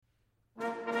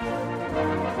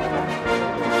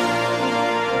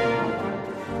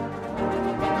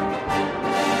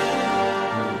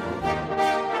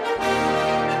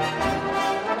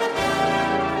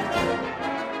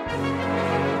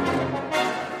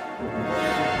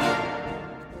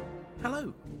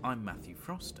I'm Matthew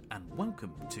Frost, and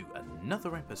welcome to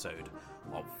another episode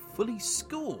of Fully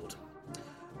Scored.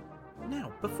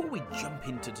 Now, before we jump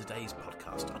into today's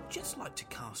podcast, I'd just like to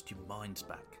cast your minds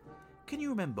back. Can you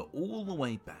remember all the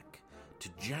way back to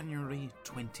January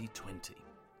 2020?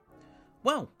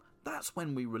 Well, that's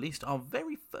when we released our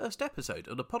very first episode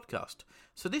of the podcast.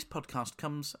 So this podcast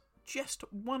comes just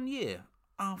 1 year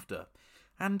after.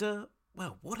 And,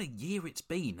 well, what a year it's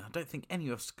been. I don't think any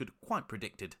of us could have quite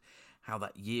predicted how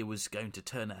that year was going to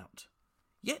turn out.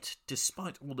 Yet,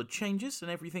 despite all the changes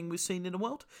and everything we've seen in the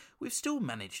world, we've still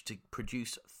managed to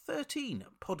produce 13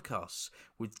 podcasts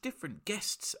with different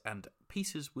guests and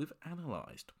pieces we've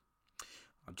analysed.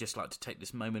 I'd just like to take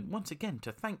this moment once again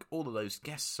to thank all of those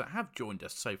guests that have joined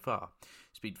us so far.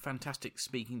 It's been fantastic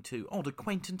speaking to old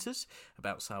acquaintances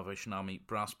about Salvation Army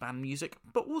brass band music,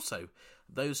 but also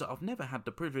those that I've never had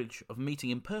the privilege of meeting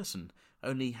in person,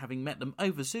 only having met them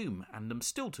over Zoom, and them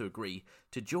still to agree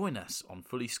to join us on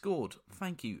Fully Scored.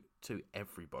 Thank you to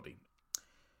everybody.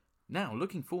 Now,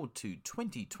 looking forward to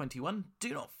 2021,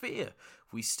 do not fear,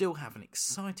 we still have an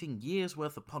exciting year's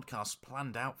worth of podcasts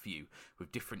planned out for you,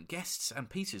 with different guests and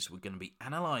pieces we're going to be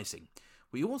analysing.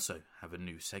 We also have a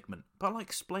new segment, but I'll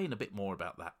explain a bit more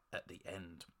about that at the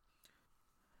end.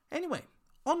 Anyway,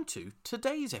 on to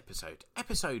today's episode,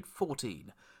 episode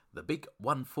 14, The Big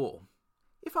 1-4.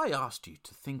 If I asked you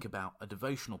to think about a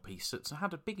devotional piece that's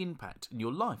had a big impact in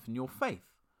your life and your faith,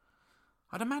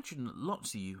 I'd imagine that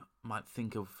lots of you might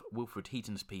think of Wilfred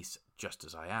Heaton's piece, Just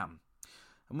As I Am,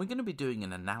 and we're going to be doing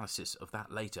an analysis of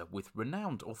that later with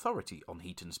renowned authority on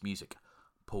Heaton's music,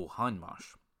 Paul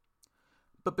Hindmarsh.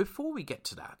 But before we get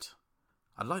to that,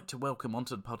 I'd like to welcome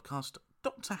onto the podcast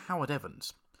Dr. Howard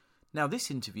Evans. Now,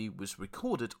 this interview was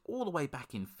recorded all the way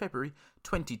back in February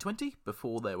 2020,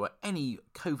 before there were any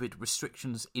COVID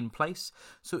restrictions in place,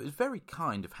 so it was very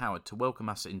kind of Howard to welcome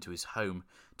us into his home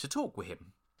to talk with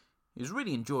him. It was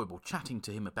really enjoyable chatting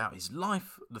to him about his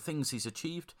life, the things he's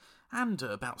achieved, and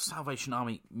about Salvation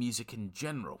Army music in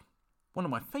general. One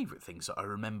of my favourite things that I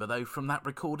remember, though, from that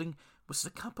recording was the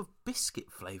cup of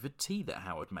biscuit-flavoured tea that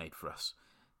Howard made for us.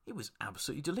 It was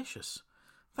absolutely delicious.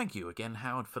 Thank you again,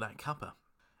 Howard, for that cuppa.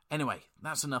 Anyway,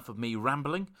 that's enough of me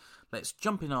rambling. Let's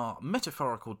jump in our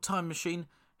metaphorical time machine,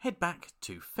 head back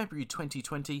to February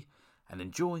 2020, and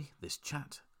enjoy this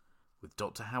chat with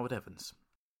Dr. Howard Evans.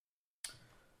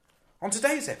 On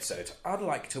today's episode, I'd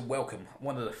like to welcome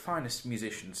one of the finest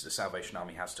musicians the Salvation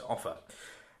Army has to offer,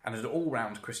 and an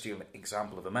all-round Christian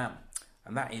example of a man.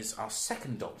 And that is our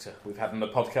second doctor we've had on the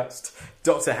podcast,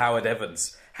 Dr. Howard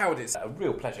Evans. Howard, it's a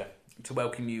real pleasure to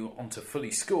welcome you onto Fully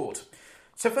Scored.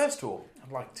 So first of all,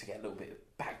 I'd like to get a little bit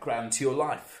of background to your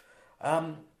life.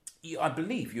 I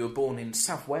believe you were born in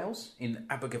South Wales, in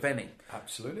Abergavenny.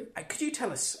 Absolutely. Could you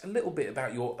tell us a little bit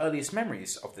about your earliest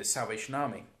memories of the Salvation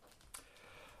Army?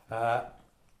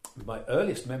 My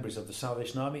earliest memories of the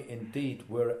Salvation Army indeed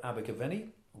were at Abergavenny,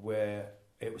 where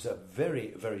it was a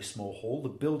very, very small hall. The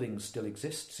building still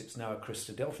exists. It's now a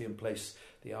Christadelphian place.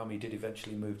 The army did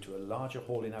eventually move to a larger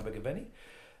hall in Abergavenny.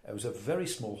 It was a very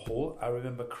small hall. I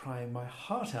remember crying my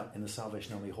heart out in the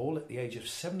Salvation Army hall at the age of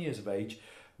 7 years of age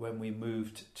when we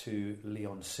moved to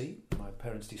Leigh-on-Sea. My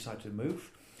parents decided to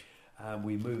move.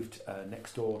 We moved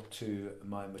next door to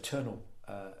my maternal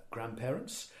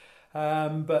grandparents.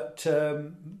 But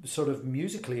sort of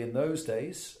musically in those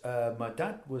days, my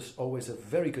dad was always a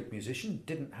very good musician,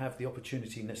 didn't have the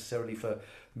opportunity necessarily for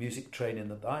music training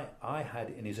that I had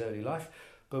in his early life,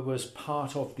 but was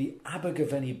part of the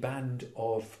Abergavenny band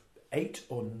of 8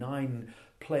 or 9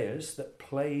 players that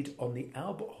played on the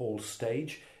Albert Hall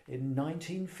stage in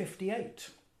 1958.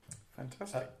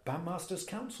 Fantastic. At Bandmasters'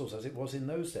 Councils, as it was in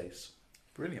those days.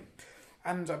 Brilliant.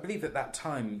 And I believe at that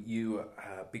time you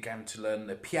began to learn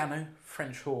the piano,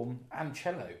 French horn and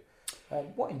cello.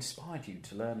 What inspired you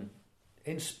to learn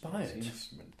Inspired? these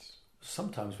instruments?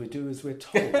 Sometimes we do as we're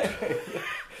told.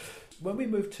 When we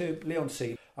moved to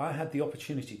Leigh-on-Sea, I had the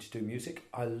opportunity to do music.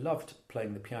 I loved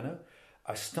playing the piano.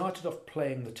 I started off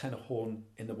playing the tenor horn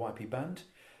in the YP band.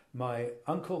 My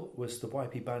uncle was the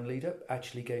YP band leader,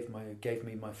 actually gave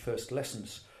me my first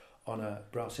lessons on a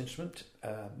brass instrument,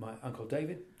 my uncle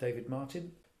David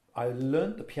Martin. I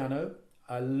learnt the piano.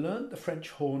 I learnt the French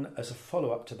horn as a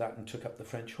follow-up to that and took up the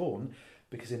French horn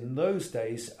because in those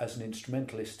days, as an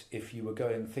instrumentalist, if you were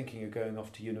thinking of going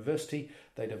off to university,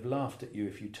 They'd have laughed at you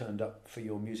if you turned up for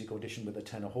your music audition with a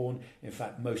tenor horn. In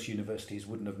fact, most universities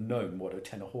wouldn't have known what a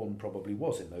tenor horn probably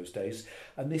was in those days.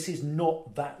 And this is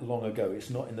not that long ago. It's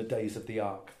not in the days of the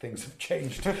Ark. Things have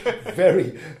changed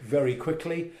very, very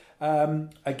quickly.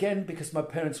 Again, because my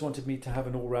parents wanted me to have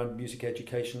an all-round music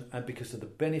education, and because of the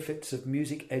benefits of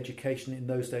music education in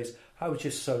those days, I was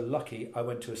just so lucky. I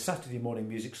went to a Saturday morning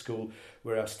music school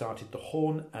where I started the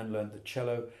horn and learned the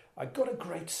cello. I got a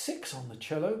grade 6 on the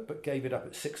cello, but gave it up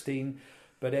at 16,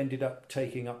 but ended up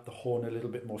taking up the horn a little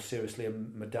bit more seriously.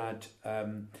 And my dad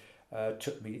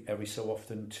took me every so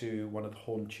often to one of the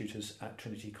horn tutors at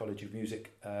Trinity College of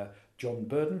Music, John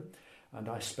Burden, and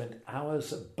I spent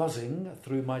hours buzzing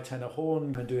through my tenor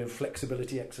horn and doing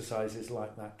flexibility exercises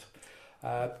like that.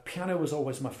 Piano was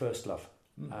always my first love,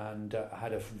 and I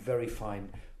had a very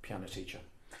fine piano teacher.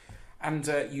 And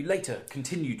you later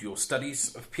continued your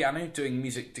studies of piano, doing a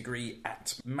music degree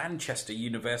at Manchester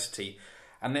University,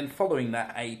 and then following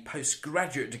that, a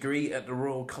postgraduate degree at the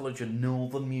Royal College of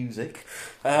Northern Music.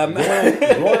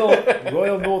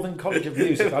 Royal Northern College of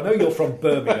Music. I know you're from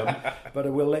Birmingham, but I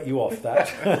will let you off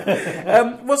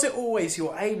that. Was it always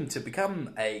your aim to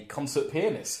become a concert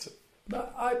pianist?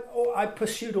 I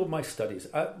pursued all my studies.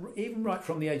 Even right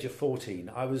from the age of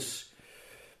 14,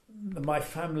 my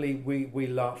family, we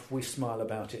laugh, we smile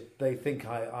about it. They think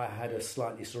I had a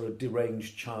slightly sort of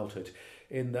deranged childhood,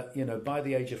 in that, by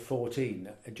the age of 14,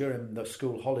 during the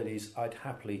school holidays, I'd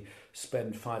happily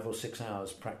spend 5 or 6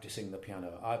 hours practicing the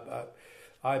piano.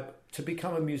 To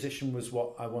become a musician was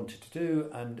what I wanted to do,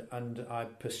 and I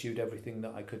pursued everything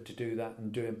that I could to do that,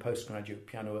 and doing postgraduate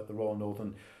piano at the Royal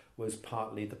Northern was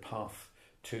partly the path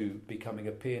to becoming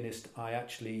a pianist. I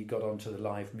actually got onto the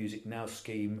Live Music Now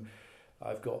scheme.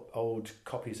 I've got old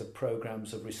copies of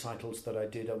programmes of recitals that I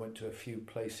did. I went to a few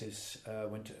places,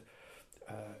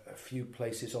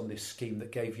 on this scheme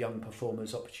that gave young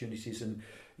performers opportunities, and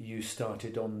you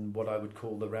started on what I would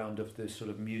call the round of the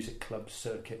sort of music club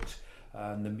circuit,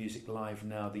 and the Music Live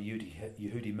Now, the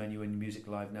Yehudi Menuhin Music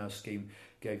Live Now scheme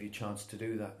gave you a chance to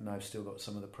do that, and I've still got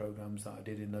some of the programmes that I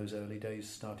did in those early days,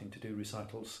 starting to do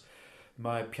recitals.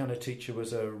 My piano teacher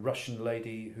was a Russian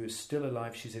lady who is still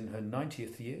alive. She's in her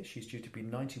 90th year. She's due to be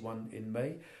 91 in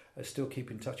May. I still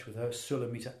keep in touch with her.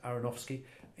 Sulamita Aronovsky,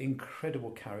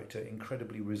 incredible character,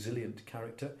 incredibly resilient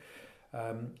character.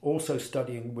 Also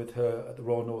studying with her at the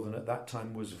Royal Northern at that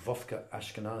time was Vovka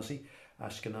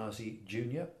Ashkenazi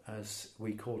Jr., as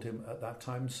we called him at that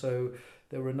time. So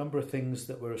there were a number of things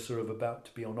that were sort of about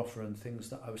to be on offer, and things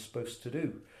that I was supposed to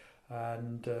do.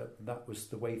 And that was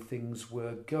the way things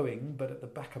were going. But at the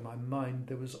back of my mind,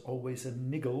 there was always a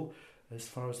niggle as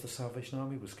far as the Salvation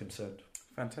Army was concerned.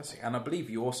 Fantastic. And I believe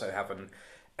you also have an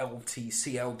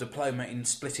LTCL diploma in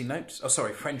splitting notes. Oh,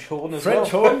 sorry, French horn as well.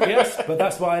 French horn, yes, but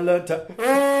that's why I learned to...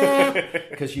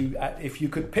 Because if you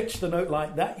could pitch the note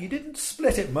like that, you didn't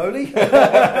split it, Moley.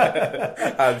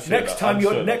 Next time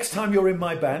you're in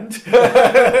my band,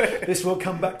 this will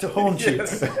come back to haunt you.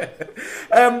 Yes.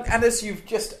 And as you've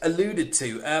just alluded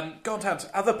to, God had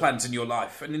other plans in your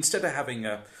life, and instead of having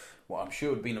what I'm sure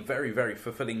would have been a very, very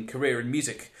fulfilling career in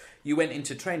music, you went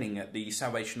into training at the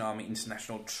Salvation Army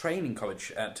International Training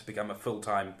College to become a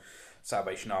full-time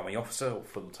Salvation Army officer or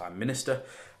full-time minister.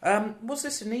 Was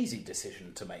this an easy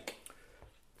decision to make?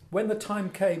 When the time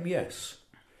came, yes.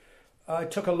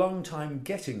 It took a long time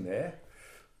getting there.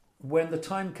 When the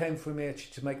time came for me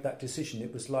actually to make that decision,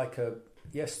 it was like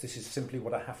yes, this is simply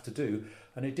what I have to do.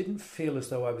 And it didn't feel as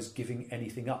though I was giving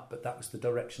anything up, but that was the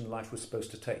direction life was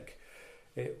supposed to take.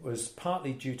 It was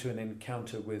partly due to an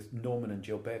encounter with Norman and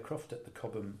Jill Bearcroft at the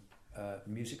Cobham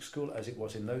Music School, as it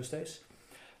was in those days.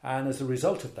 And as a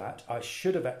result of that, I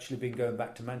should have actually been going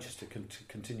back to Manchester to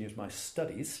continue my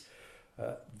studies.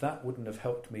 That wouldn't have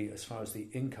helped me as far as the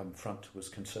income front was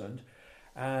concerned.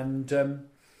 And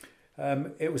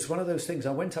it was one of those things.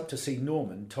 I went up to see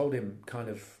Norman, told him kind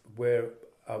of where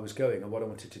I was going and what I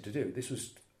wanted to do. This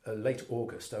was late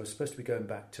August. I was supposed to be going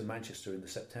back to Manchester in the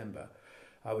September.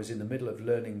 I was in the middle of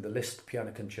learning the Liszt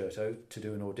Piano Concerto to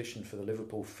do an audition for the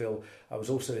Liverpool Phil. I was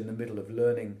also in the middle of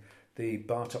learning the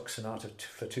Bartók Sonata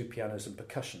for 2 pianos and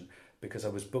percussion, because I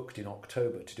was booked in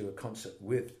October to do a concert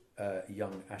with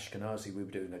young Ashkenazi. We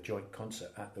were doing a joint concert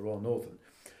at the Royal Northern.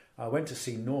 I went to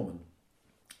see Norman.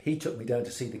 He took me down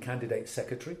to see the candidate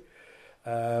secretary.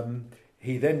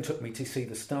 He then took me to see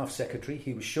the staff secretary.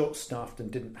 He was short-staffed and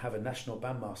didn't have a national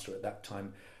bandmaster at that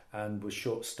time, and was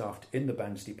short-staffed in the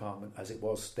bands department as it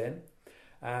was then.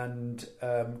 And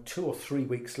 2 or 3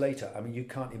 weeks later, I mean, you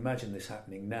can't imagine this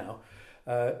happening now,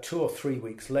 2 or 3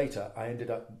 weeks later, I ended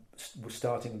up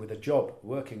starting with a job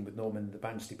working with Norman in the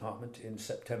bands department in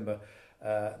September,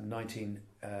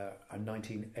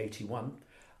 1981,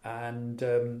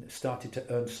 and started to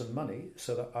earn some money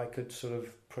so that I could sort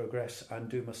of progress and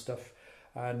do my stuff,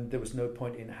 and there was no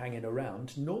point in hanging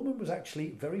around. Norman was actually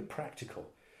very practical.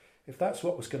 If that's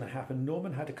what was going to happen,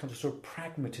 Norman had a kind of sort of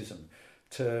pragmatism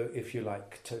to, if you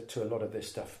like, to a lot of this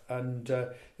stuff, and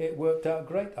it worked out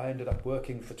great. I ended up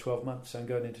working for 12 months and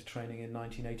going into training in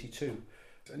 1982.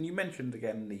 And you mentioned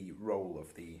again the role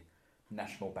of the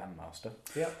National Bandmaster.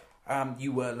 Yeah.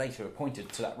 You were later appointed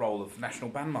to that role of National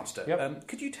Bandmaster. Yep.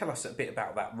 Could you tell us a bit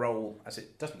about that role, as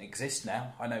it doesn't exist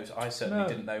now? I know I certainly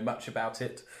didn't know much about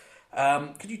it.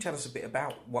 Could you tell us a bit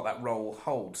about what that role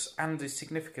holds and the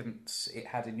significance it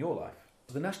had in your life?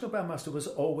 The National Bandmaster was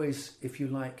always, if you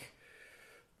like,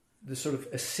 the sort of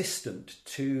assistant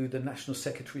to the National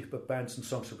Secretary of Bands and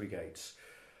Songster Brigades.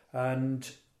 And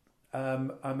I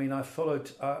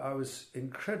was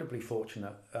incredibly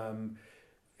fortunate.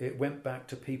 It went back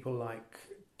to people like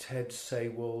Ted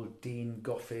Saywell, Dean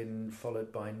Goffin,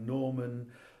 followed by Norman,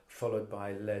 followed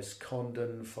by Les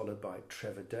Condon, followed by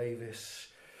Trevor Davis.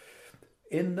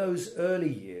 In those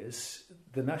early years,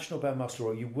 the National Bandmaster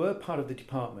role, you were part of the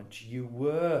department, you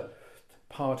were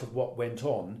part of what went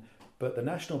on, but the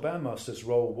National Bandmaster's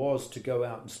role was to go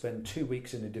out and spend 2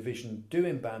 weeks in a division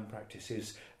doing band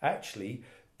practices, actually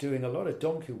doing a lot of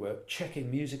donkey work,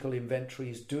 checking musical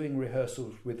inventories, doing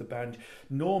rehearsals with the band.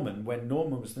 When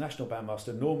Norman was the National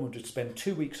Bandmaster, Norman would spend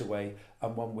 2 weeks away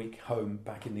and 1 week home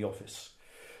back in the office.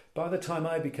 By the time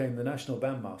I became the National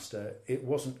Bandmaster, it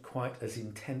wasn't quite as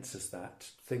intense as that.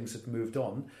 Things had moved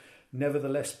on.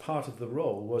 Nevertheless, part of the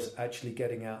role was actually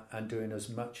getting out and doing as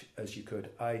much as you could.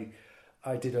 I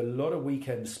did a lot of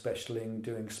weekend specialing,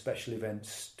 doing special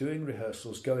events, doing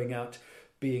rehearsals, going out,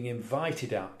 being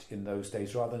invited out in those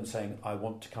days, rather than saying, I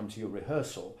want to come to your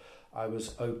rehearsal. I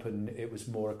was open. It was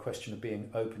more a question of being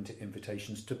open to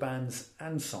invitations to bands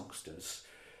and songsters.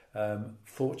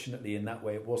 Fortunately, in that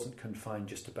way, it wasn't confined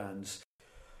just to bands.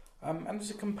 And as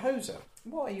a composer,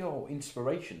 what are your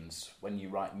inspirations when you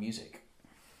write music?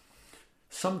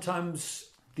 Sometimes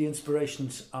the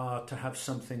inspirations are to have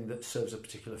something that serves a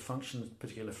particular function,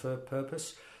 particular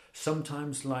purpose.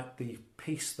 Sometimes, like the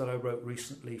piece that I wrote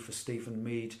recently for Stephen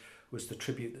Mead, was the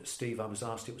tribute that I was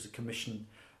asked. It was a commission,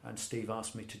 and Steve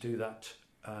asked me to do that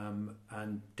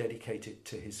and dedicate it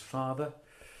to his father.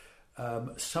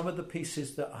 Some of the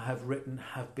pieces that I have written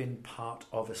have been part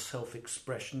of a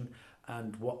self-expression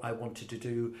and what I wanted to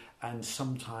do, and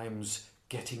sometimes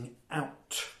getting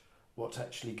out what's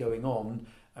actually going on.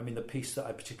 I mean, the piece that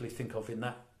I particularly think of in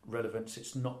that relevance,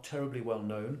 it's not terribly well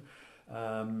known,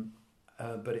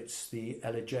 but it's the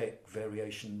Elegiac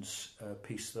Variations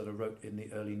piece that I wrote in the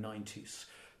early 90s,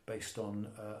 based on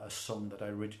a song that I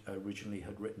originally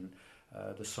had written,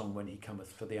 the song When He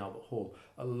Cometh for the Albert Hall.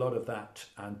 A lot of that,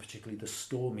 and particularly the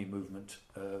stormy movement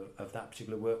of that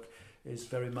particular work, is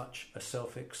very much a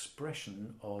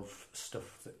self-expression of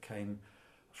stuff that came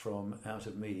from out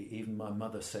of me. Even my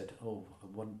mother said,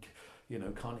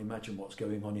 can't imagine what's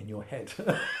going on in your head.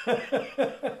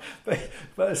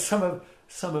 but some of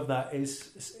that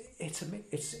is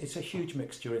it's a huge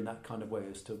mixture in that kind of way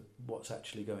as to what's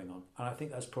actually going on. And I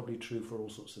think that's probably true for all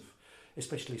sorts of,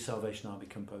 especially Salvation Army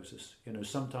composers.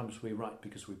 Sometimes we write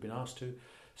because we've been asked to.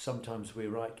 Sometimes we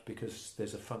write because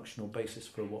there's a functional basis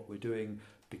for what we're doing,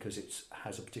 because it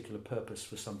has a particular purpose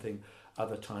for something.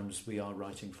 Other times we are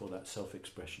writing for that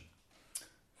self-expression.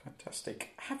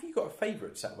 Fantastic. Have you got a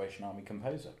favourite Salvation Army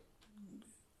composer?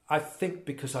 I think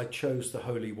because I chose the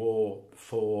Holy War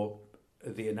for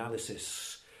the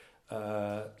analysis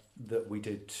that we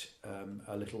did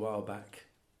a little while back,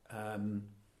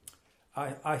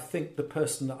 I think the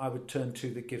person that I would turn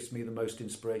to that gives me the most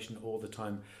inspiration all the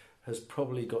time has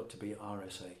probably got to be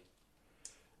RSA,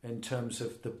 in terms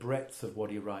of the breadth of what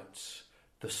he writes,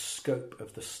 the scope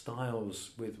of the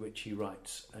styles with which he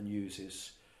writes and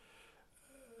uses.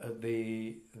 I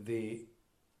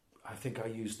think I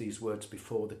used these words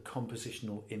before, the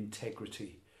compositional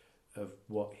integrity of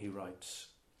what he writes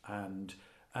and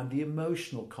the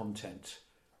emotional content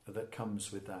that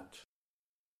comes with that.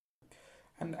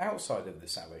 And outside of the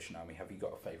Salvation Army, have you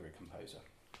got a favourite composer?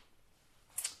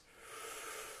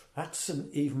 That's an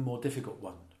even more difficult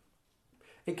one.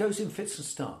 It goes in fits and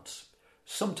starts.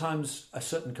 Sometimes a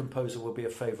certain composer will be a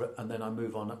favourite, and then I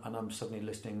move on and I'm suddenly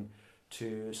listening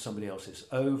to somebody else's.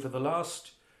 Over the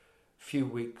last few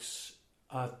weeks,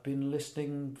 I've been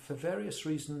listening for various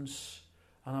reasons,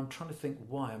 and I'm trying to think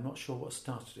why. I'm not sure what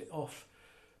started it off,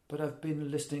 but I've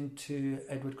been listening to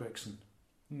Edward Gregson.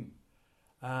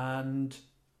 And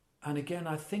again,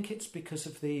 I think it's because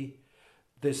of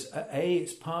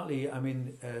it's partly,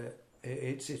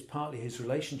 it's partly his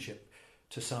relationship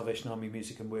to Salvation Army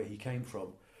music and where he came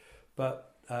from.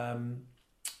 But I've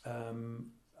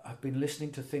been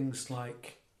listening to things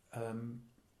like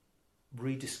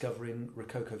rediscovering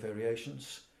Rococo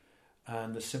Variations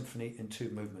and the Symphony in Two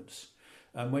Movements.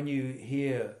 And when you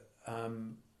hear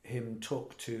him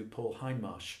talk to Paul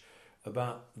Hindmarsh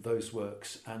about those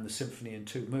works and the Symphony in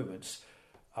Two Movements,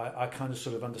 I kind of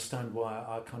sort of understand why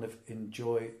I kind of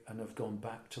enjoy and have gone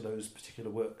back to those particular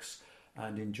works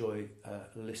and enjoy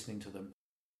listening to them.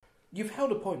 You've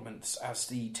held appointments as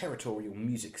the Territorial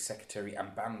Music Secretary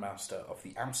and Bandmaster of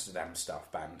the Amsterdam Staff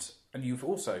Band, and you've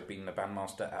also been the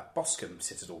bandmaster at Boscombe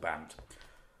Citadel Band.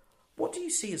 What do you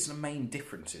see as the main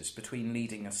differences between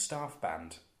leading a staff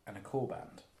band and a corps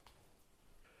band?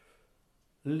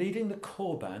 Leading the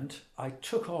corps band, I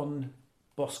took on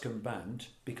Boscombe Band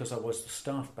because I was the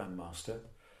staff bandmaster,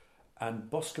 and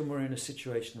Boscombe were in a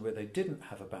situation where they didn't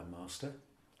have a bandmaster.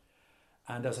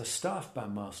 And as a staff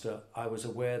bandmaster, I was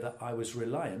aware that I was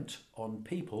reliant on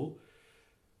people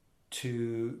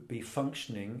to be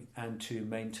functioning and to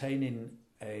maintaining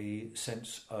a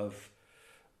sense of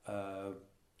the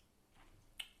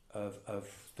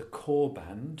corps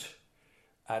band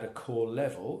at a corps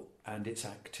level and its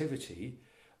activity.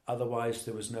 Otherwise,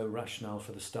 there was no rationale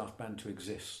for the staff band to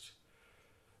exist.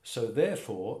 So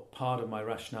therefore, part of my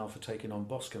rationale for taking on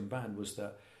Boscombe Band was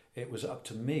that it was up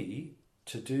to me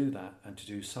to do that and to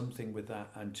do something with that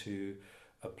and to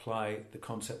apply the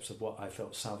concepts of what I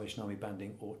felt Salvation Army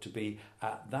banding ought to be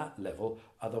at that level.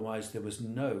 Otherwise, there was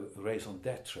no raison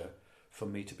d'etre for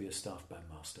me to be a staff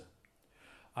bandmaster.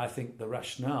 I think the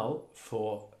rationale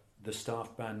for the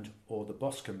staff band or the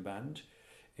Boscombe Band,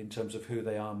 in terms of who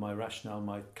they are, my rationale,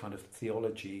 my kind of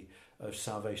theology of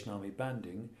Salvation Army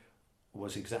banding,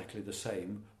 was exactly the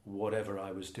same, whatever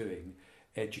I was doing.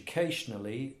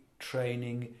 Educationally,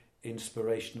 training,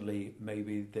 inspirationally,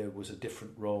 maybe there was a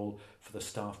different role for the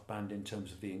staff band in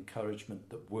terms of the encouragement,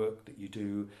 the work that you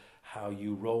do, how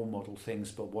you role model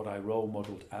things. But what I role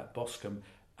modelled at Boscombe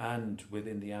and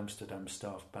within the Amsterdam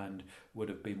staff band would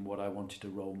have been what I wanted to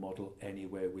role model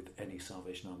anywhere with any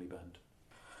Salvation Army band.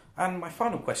 And my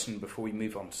final question before we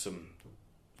move on to some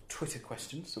Twitter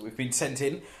questions that we've been sent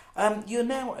in. You're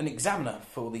now an examiner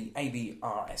for the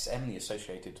ABRSM, the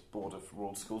Associated Board of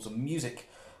Royal Schools of Music,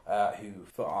 who,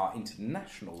 for our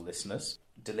international listeners,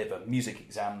 deliver music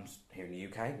exams here in the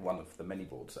UK, one of the many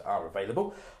boards that are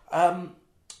available.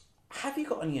 Have you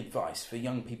got any advice for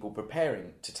young people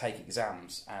preparing to take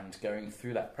exams and going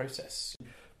through that process?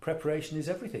 Preparation is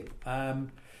everything.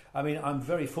 I'm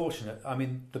very fortunate.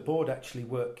 The board actually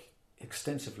work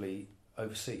extensively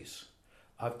overseas.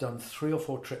 I've done 3 or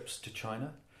 4 trips to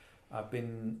China. I've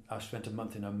spent a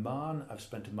month in Oman. I've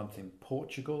spent a month in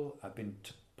Portugal. I've been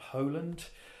to Poland.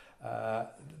 I've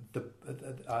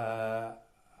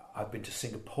been to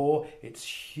Singapore. It's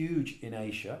huge in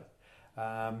Asia.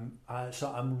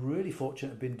 So I'm really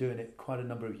fortunate. I've been doing it quite a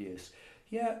number of years.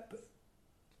 Yeah,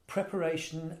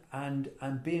 preparation and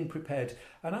being prepared.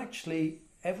 And actually,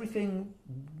 everything,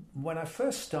 when I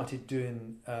first started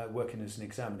doing working as an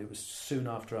examiner, it was soon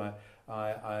after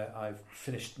I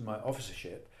finished my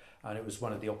officership, and it was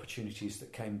one of the opportunities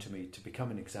that came to me to become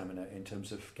an examiner in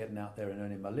terms of getting out there and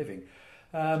earning my living.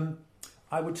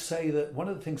 I would say that one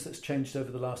of the things that's changed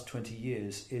over the last 20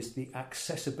 years is the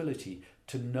accessibility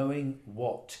to knowing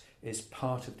what is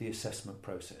part of the assessment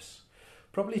process.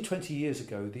 Probably 20 years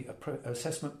ago, the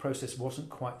assessment process wasn't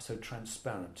quite so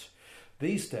transparent.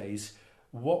 These days,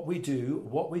 what we do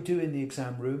in the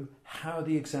exam room, how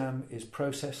the exam is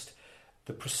processed,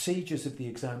 the procedures of the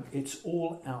exam, it's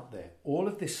all out there. All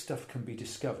of this stuff can be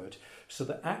discovered so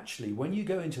that actually when you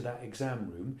go into that exam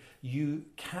room, you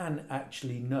can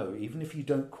actually know, even if you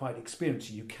don't quite experience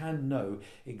it, you can know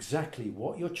exactly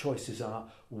what your choices are,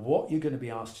 what you're going to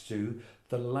be asked to do,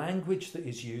 the language that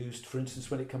is used. For instance,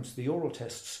 when it comes to the oral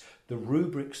tests, the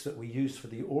rubrics that we use for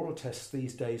the oral tests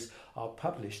these days are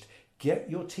published. Get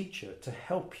your teacher to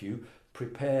help you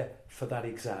prepare for that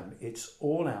exam. It's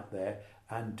all out there,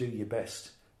 and do your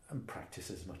best and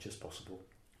practice as much as possible.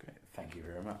 Great, thank you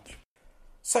very much.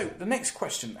 So the next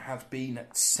question has been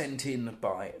sent in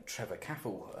by Trevor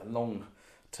Caffel, a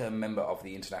long-term member of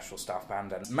the International Staff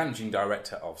Band and Managing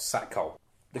Director of SATCOL.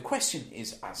 The question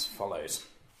is as follows.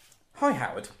 Hi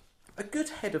Howard, a good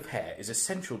head of hair is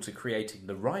essential to creating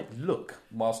the right look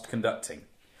whilst conducting.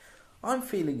 I'm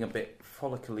feeling a bit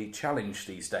follically challenged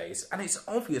these days, and it's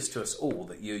obvious to us all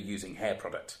that you're using hair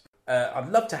product. I'd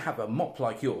love to have a mop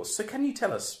like yours, so can you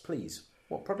tell us, please,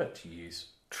 what product you use?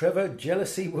 Trevor,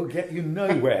 jealousy will get you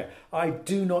nowhere. I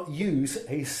do not use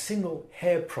a single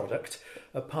hair product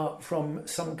apart from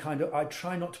some kind of... I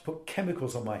try not to put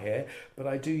chemicals on my hair, but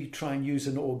I do try and use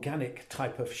an organic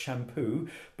type of shampoo.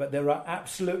 But there are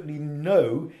absolutely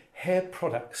no hair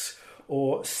products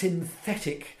or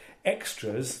synthetic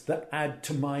extras that add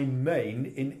to my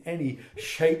mane in any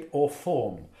shape or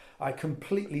form. I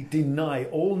completely deny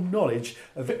all knowledge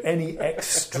of any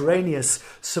extraneous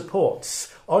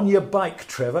supports. On your bike,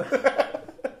 Trevor.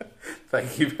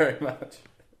 Thank you very much.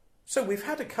 So we've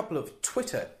had a couple of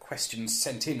Twitter questions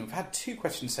sent in. We've had 2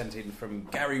 questions sent in from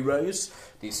Gary Rose,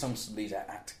 the songster leader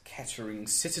at Kettering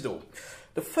Citadel.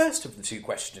 The first of the 2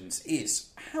 questions is,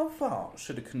 how far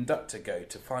should a conductor go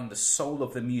to find the soul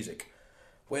of the music,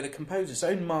 where the composer's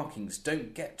own markings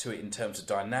don't get to it in terms of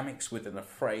dynamics within a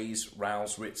phrase,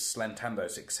 rouse, ritz,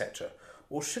 slentandos, etc.?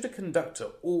 Or should a conductor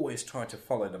always try to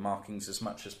follow the markings as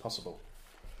much as possible?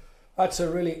 That's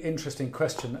a really interesting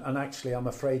question, and actually I'm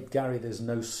afraid, Gary, there's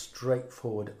no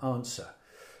straightforward answer.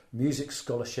 Music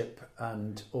scholarship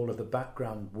and all of the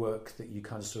background work that you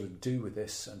kind of sort of do with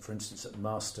this, and for instance at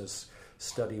Masters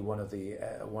study, one of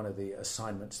the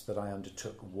assignments that I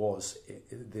undertook was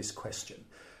this question.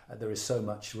 There is so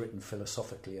much written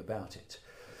philosophically about it.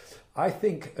 I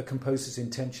think a composer's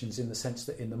intentions, in the sense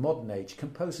that in the modern age,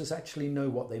 composers actually know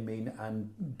what they mean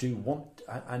and do want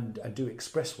and do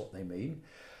express what they mean.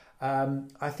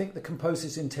 I think the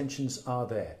composer's intentions are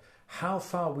there. How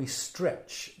far we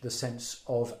stretch the sense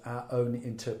of our own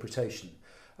interpretation.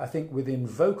 I think within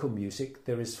vocal music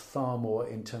there is far more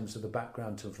in terms of the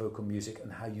background to vocal music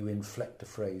and how you inflect a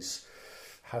phrase.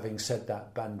 Having said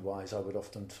that, band-wise, I would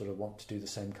often sort of want to do the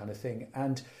same kind of thing.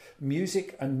 And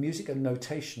music and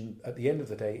notation, at the end of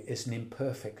the day, is an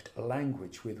imperfect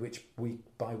language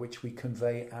by which we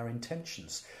convey our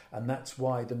intentions. And that's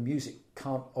why the music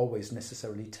can't always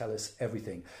necessarily tell us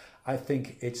everything. I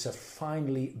think it's a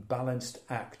finely balanced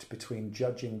act between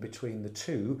judging between the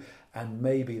two, and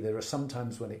maybe there are some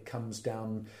times when it comes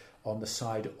down on the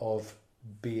side of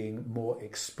being more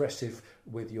expressive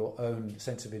with your own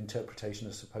sense of interpretation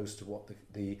as opposed to what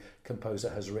the composer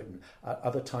has written. At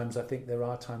other times, I think there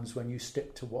are times when you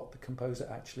stick to what the composer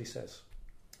actually says.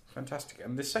 Fantastic.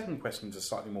 And the second question is a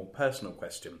slightly more personal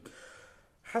question.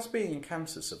 Has being a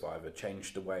cancer survivor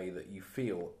changed the way that you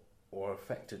feel or are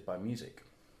affected by music?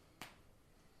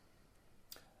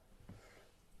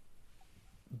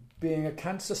 Being a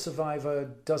cancer survivor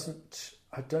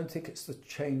I don't think it's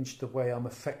changed the way I'm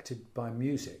affected by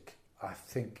music. I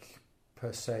think,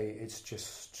 per se, it's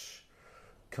just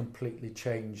completely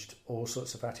changed all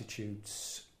sorts of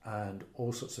attitudes and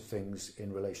all sorts of things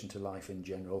in relation to life in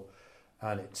general.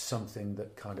 And it's something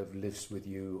that kind of lives with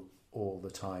you all the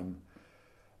time.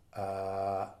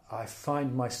 I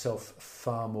find myself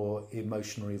far more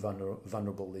emotionally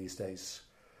vulnerable these days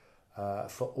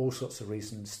for all sorts of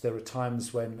reasons. There are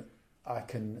times when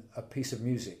a piece of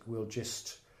music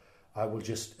I will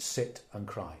just sit and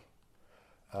cry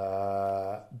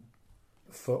for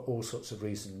all sorts of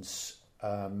reasons.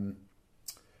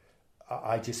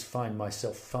 I just find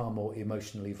myself far more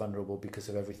emotionally vulnerable because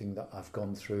of everything that I've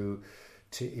gone through,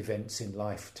 to events in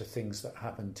life, to things that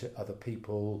happen to other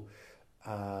people.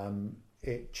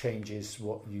 It changes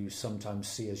what you sometimes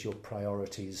see as your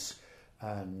priorities,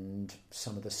 and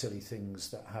some of the silly things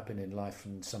that happen in life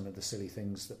and some of the silly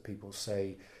things that people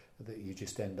say that you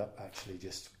just end up actually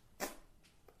just,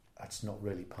 that's not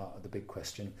really part of the big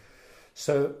question.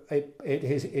 So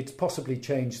it's possibly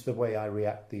changed the way I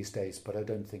react these days, but I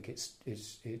don't think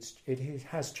it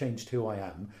has changed who I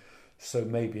am. So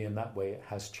maybe in that way it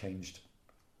has changed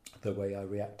the way I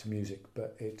react to music,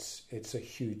 but it's a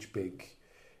huge, big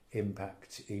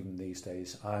impact even these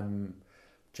days. I'm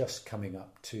just coming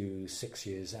up to 6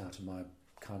 years out of my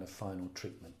kind of final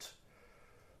treatment,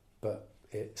 but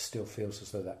it still feels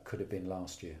as though that could have been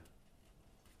last year.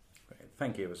 Great.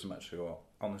 Thank you ever so much for your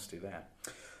honesty there.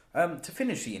 To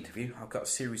finish the interview, I've got a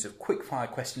series of quick-fire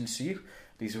questions to you.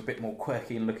 These are a bit more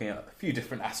quirky and looking at a few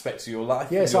different aspects of your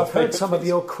life. Yes, I've heard some of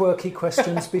your quirky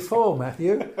questions before,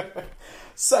 Matthew.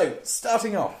 So,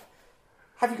 starting off,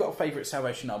 have you got a favourite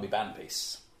Salvation Army band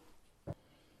piece?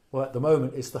 Well, at the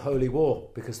moment, it's The Holy War,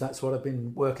 because that's what I've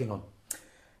been working on.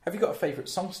 Have you got a favourite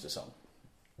songster song?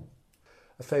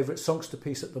 A favourite songster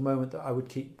piece at the moment that I would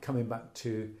keep coming back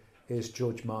to is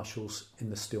George Marshall's In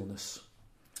the Stillness.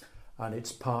 And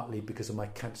it's partly because of my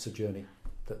cancer journey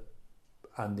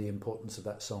and the importance of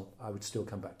that song. I would still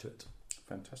come back to it.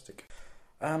 Fantastic.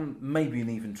 Maybe an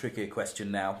even trickier question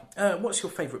now. What's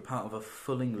your favourite part of a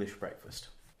full English breakfast?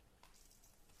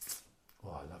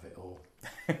 Oh, I love it all.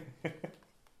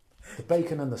 The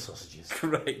bacon and the sausages.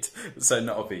 Great. So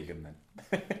not a vegan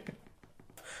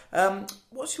then.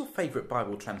 What's your favourite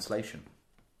Bible translation?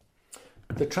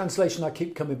 The translation I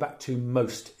keep coming back to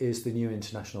most is the New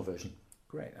International Version.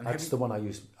 Great. And That's the one I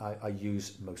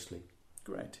use mostly.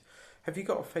 Great. Have you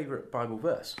got a favourite Bible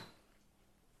verse?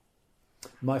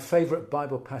 My favourite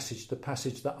Bible passage, the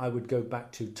passage that I would go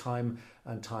back to time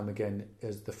and time again,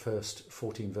 is the first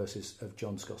 14 verses of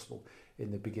John's Gospel.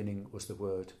 In the beginning was the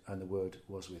Word, and the Word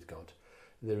was with God.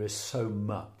 There is so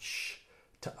much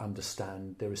to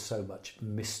understand. There is so much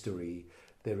mystery.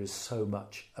 There is so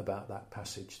much about that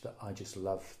passage that I just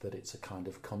love, that it's a kind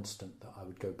of constant that I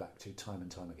would go back to time and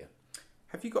time again.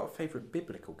 Have you got a favourite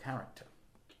biblical character?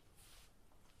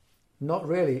 Not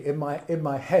really. In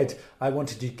my head, I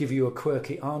wanted to give you a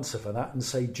quirky answer for that and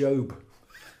say Job.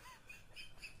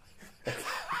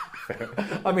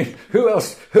 I mean, who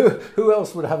else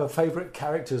would have a favourite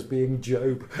character as being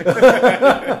Job?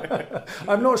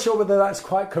 I'm not sure whether that's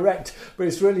quite correct, but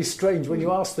it's really strange when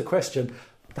you ask the question.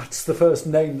 That's the first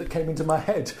name that came into my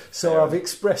head, so I've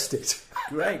expressed it.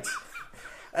 Great.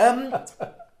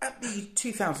 At the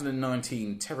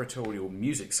 2019 Territorial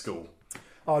Music School.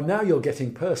 Oh, now you're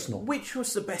getting personal. Which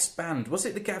was the best band? Was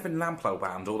it the Gavin Lamplow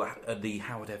band or the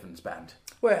Howard Evans band?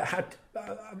 Well, it had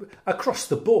across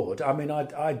the board. I mean,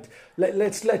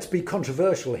 let's be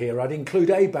controversial here. I'd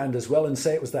include a band as well and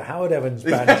say it was the Howard Evans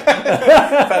band.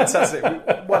 Fantastic.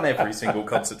 We won every single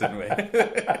concert, didn't we?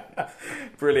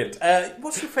 Brilliant.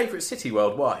 What's your favourite city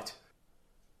worldwide?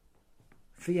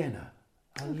 Vienna.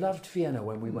 I loved Vienna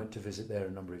when we went to visit there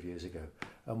a number of years ago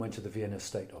and went to the Vienna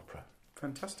State Opera.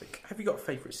 Fantastic. Have you got a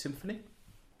favourite symphony?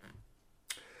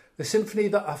 The symphony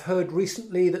that I've heard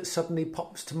recently that suddenly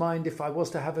pops to mind, if I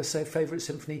was to have a favourite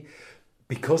symphony,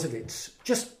 because of its,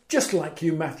 just like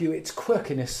you, Matthew, its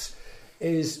quirkiness,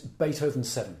 is Beethoven's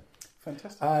 7.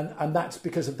 Fantastic. And that's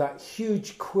because of that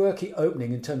huge quirky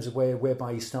opening in terms of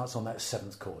whereby he starts on that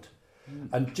 7th chord.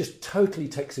 And just totally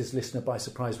takes his listener by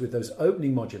surprise with those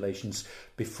opening modulations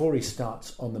before he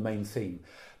starts on the main theme.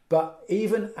 But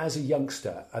even as a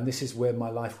youngster, and this is where my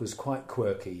life was quite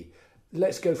quirky,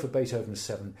 let's go for Beethoven's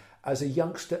 7. As a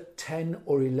youngster, 10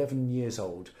 or 11 years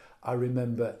old, I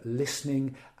remember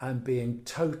listening and being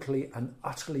totally and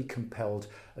utterly compelled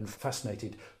and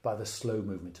fascinated by the slow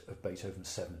movement of Beethoven's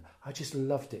 7. I just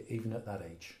loved it, even at that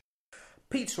age.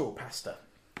 Pizza or pasta?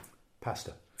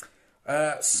 Pasta.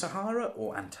 Sahara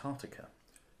or Antarctica?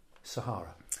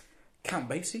 Sahara. Count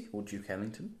Basie or Duke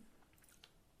Ellington?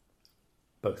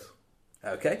 Both.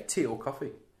 Okay, tea or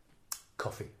coffee?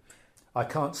 Coffee. I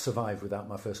can't survive without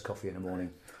my first coffee in the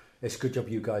morning. It's a good job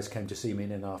you guys came to see me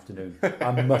in an afternoon.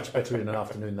 I'm much better in an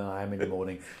afternoon than I am in the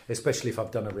morning, especially if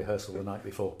I've done a rehearsal the night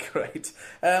before. Great.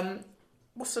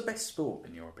 What's the best sport,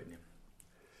 in your opinion?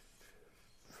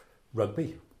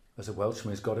 Rugby. As a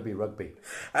Welshman, it's got to be rugby.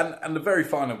 And the very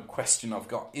final question I've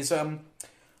got is,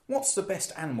 what's the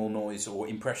best animal noise or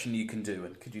impression you can do,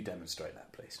 and could you demonstrate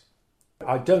that, please?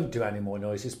 I don't do animal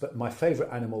noises, but my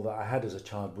favourite animal that I had as a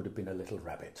child would have been a little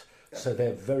rabbit. So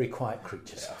they're very quiet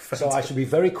creatures. Yeah, so I should be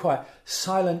very quiet.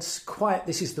 Silence, quiet.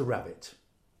 This is the rabbit.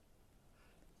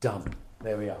 Done.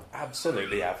 There we are.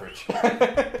 Absolutely average.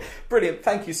 Brilliant.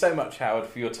 Thank you so much, Howard,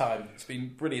 for your time. It's been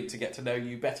brilliant to get to know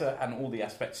you better and all the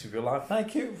aspects of your life.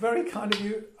 Thank you. Very kind of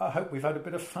you. I hope we've had a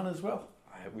bit of fun as well.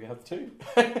 I hope we have too.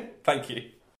 Thank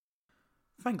you.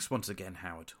 Thanks once again,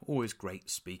 Howard. Always great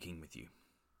speaking with you.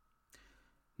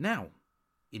 Now,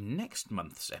 in next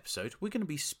month's episode, we're going to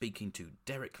be speaking to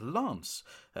Derek Lance,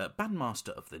 bandmaster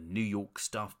of the New York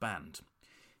Staff Band.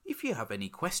 If you have any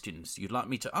questions you'd like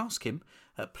me to ask him,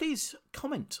 please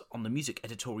comment on the Music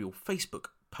Editorial Facebook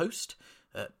post,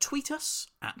 tweet us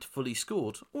at Fully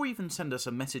Scored, or even send us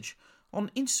a message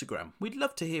on Instagram. We'd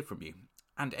love to hear from you.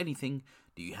 And anything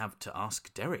that you have to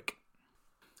ask Derek.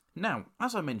 Now,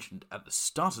 as I mentioned at the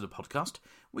start of the podcast,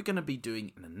 we're going to be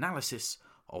doing an analysis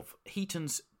of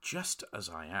Heaton's Just As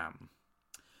I Am.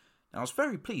 Now, I was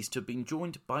very pleased to have been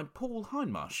joined by Paul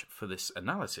Hindmarsh for this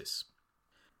analysis.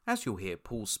 As you'll hear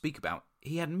Paul speak about,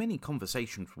 he had many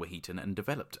conversations with Heaton and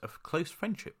developed a close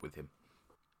friendship with him.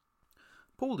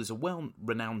 Paul is a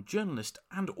well-renowned journalist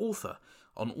and author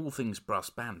on all things brass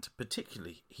band,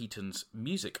 particularly Heaton's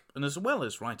music, and as well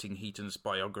as writing Heaton's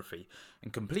biography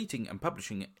and completing and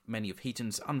publishing many of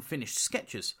Heaton's unfinished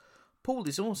sketches, Paul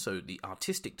is also the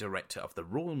artistic director of the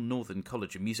Royal Northern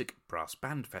College of Music Brass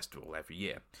Band Festival every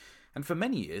year, and for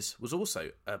many years was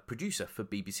also a producer for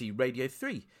BBC Radio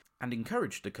 3, and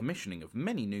encouraged the commissioning of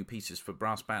many new pieces for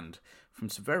brass band from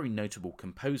some very notable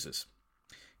composers.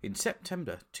 In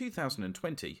September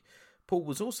 2020, Paul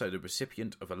was also the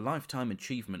recipient of a Lifetime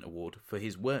Achievement Award for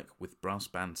his work with Brass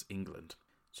Bands England.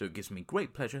 So it gives me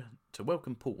great pleasure to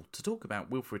welcome Paul to talk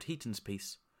about Wilfred Heaton's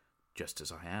piece, Just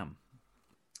As I Am.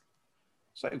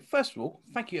 So, first of all,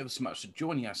 thank you ever so much for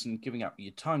joining us and giving up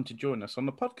your time to join us on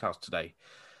the podcast today.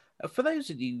 For those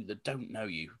of you that don't know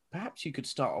you, perhaps you could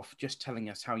start off just telling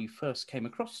us how you first came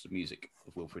across the music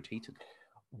of Wilfred Heaton.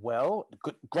 Well,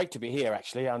 great to be here,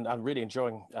 actually. I'm really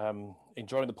enjoying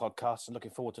the podcast and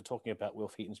looking forward to talking about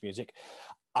Wilf Heaton's music.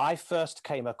 I first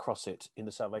came across it in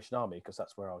the Salvation Army because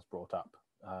that's where I was brought up.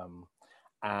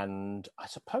 And I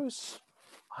suppose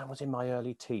I was in my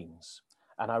early teens.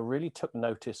 And I really took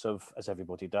notice of, as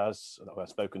everybody does, that I've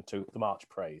spoken to, the March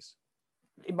Praise.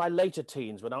 In my later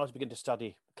teens, when I was beginning to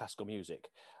study classical music,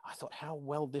 I thought how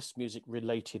well this music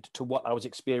related to what I was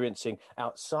experiencing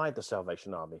outside the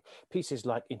Salvation Army. Pieces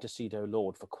like Intercede, O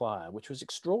Lord for choir, which was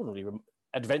extraordinarily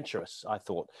adventurous, I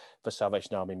thought, for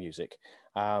Salvation Army music.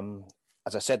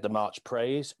 As I said, the March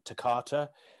Praise, Toccata.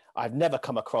 I've never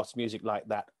come across music like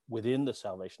that within the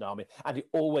Salvation Army, and it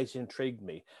always intrigued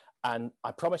me. And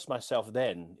I promised myself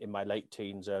then, in my late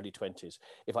teens, early 20s,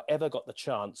 if I ever got the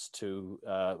chance to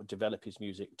develop his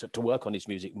music, to work on his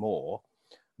music more,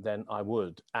 then I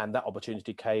would. And that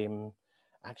opportunity came,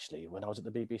 actually, when I was at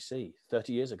the BBC,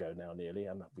 30 years ago now, nearly,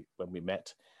 and when we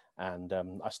met. And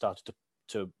I started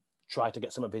to try to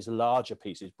get some of his larger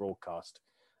pieces broadcast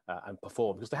and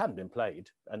performed, because they hadn't been played,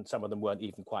 and some of them weren't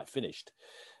even quite finished.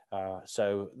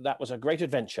 So that was a great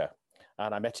adventure.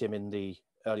 And I met him in the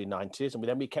early 90s, and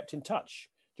then we kept in touch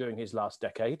during his last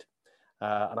decade.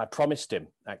 And I promised him,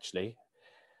 actually,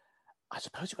 I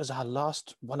suppose it was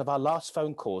one of our last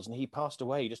phone calls, and he passed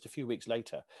away just a few weeks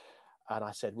later. And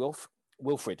I said,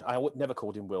 Wilfred, I never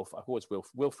called him Wilf, I always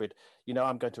Wilfred, you know,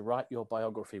 I'm going to write your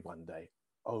biography one day.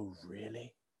 Oh,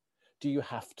 really? Do you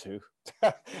have to?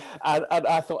 and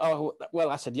I thought, oh, well,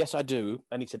 I said, yes, I do.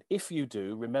 And he said, if you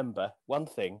do, remember one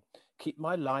thing, keep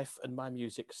my life and my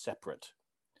music separate.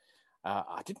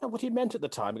 I didn't know what he meant at the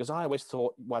time, because I always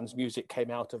thought one's music came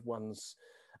out of one's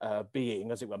being,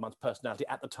 as it were, one's personality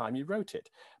at the time you wrote it.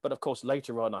 But of course,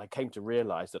 later on, I came to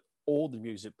realize that all the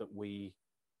music that we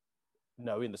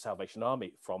know in the Salvation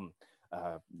Army from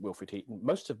Wilfred Heaton,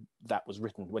 most of that was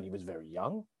written when he was very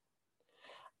young.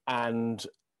 And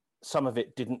some of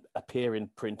it didn't appear in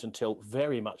print until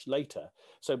very much later.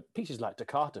 So pieces like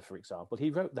Toccata, for example,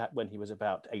 he wrote that when he was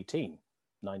about 18,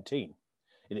 19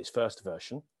 in its first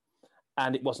version.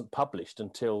 And it wasn't published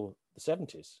until the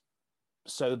 70s.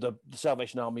 So the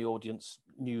Salvation Army audience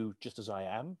knew Just As I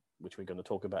Am, which we're going to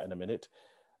talk about in a minute.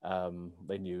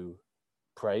 They knew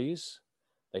Praise.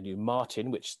 They knew Martin,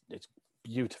 which is a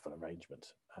beautiful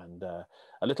arrangement. And a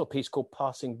little piece called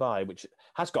Passing By, which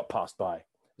has got passed by.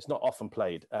 It's not often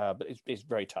played, but it's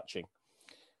very touching.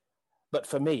 But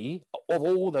for me, of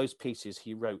all those pieces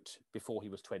he wrote before he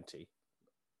was 20,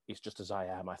 it's Just As I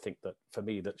Am, I think, that for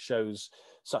me, that shows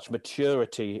such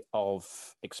maturity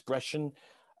of expression,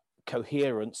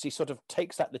 coherence. He sort of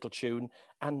takes that little tune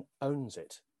and owns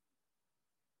it.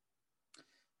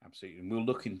 Absolutely. And we'll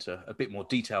look into a bit more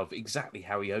detail of exactly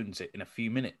how he owns it in a few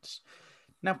minutes.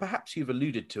 Now, perhaps you've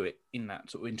alluded to it in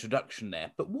that sort of introduction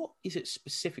there, but what is it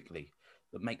specifically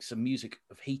that makes the music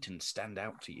of Heaton stand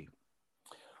out to you?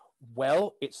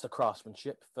 Well, it's the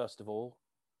craftsmanship, first of all.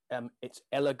 It's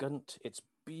elegant. It's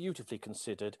beautifully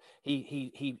considered.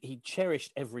 He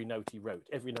cherished every note he wrote,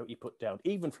 every note he put down,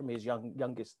 even from his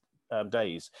youngest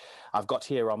days. I've got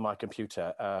here on my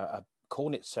computer a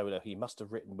cornet solo he must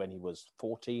have written when he was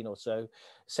 14 or so.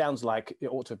 Sounds like it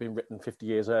ought to have been written 50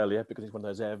 years earlier, because it's one of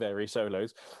those Air Very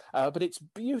solos. But it's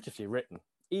beautifully written.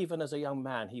 Even as a young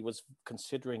man, he was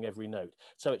considering every note.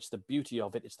 So it's the beauty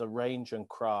of it. It's the range and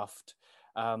craft.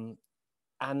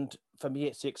 And for me,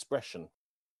 it's the expression.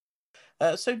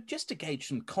 So just to gauge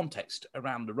some context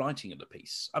around the writing of the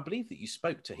piece, I believe that you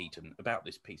spoke to Heaton about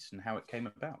this piece and how it came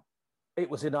about. It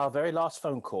was in our very last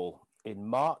phone call in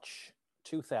March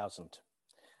 2000.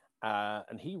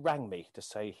 And he rang me to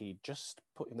say he'd just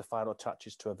put in the final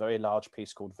touches to a very large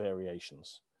piece called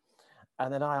Variations.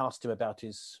 And then I asked him about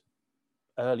his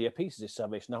earlier pieces, his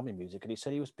Salvation Army music, and he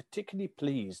said he was particularly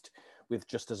pleased with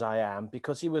Just As I Am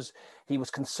because he was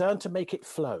concerned to make it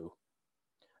flow.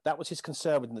 That was his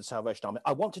concern within the Salvation Army.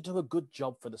 I want to do a good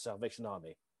job for the Salvation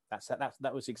Army.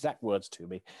 That was exact words to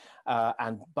me.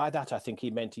 And by that, I think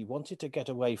he meant he wanted to get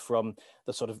away from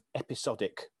the sort of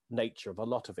episodic nature of a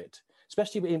lot of it,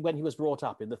 especially when he was brought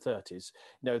up in the 30s,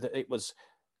 you know, that it was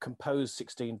compose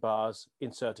 16 bars,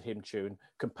 insert a hymn tune,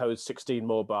 compose 16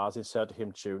 more bars, insert a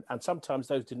hymn tune. And sometimes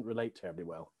those didn't relate terribly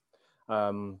well.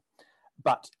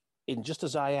 But in Just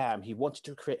As I Am, he wanted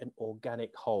to create an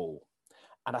organic whole.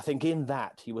 And I think in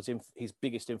that, his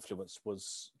biggest influence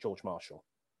was George Marshall.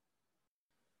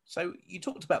 So you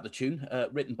talked about the tune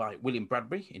written by William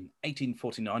Bradbury in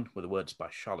 1849 with the words by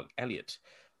Charlotte Elliott.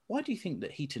 Why do you think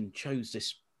that Heaton chose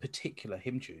this particular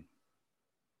hymn tune?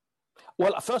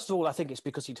 Well, first of all, I think it's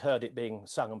because he'd heard it being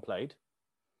sung and played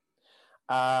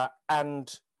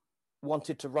and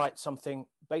wanted to write something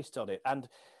based on it. And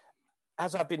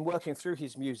as I've been working through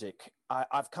his music,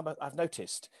 I've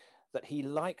noticed that he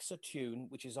likes a tune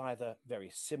which is either very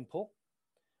simple,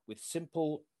 with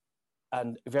simple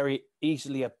and very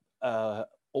easily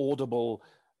audible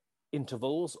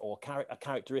intervals or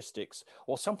characteristics,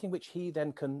 or something which he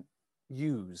then can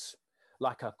use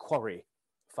like a quarry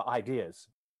for ideas.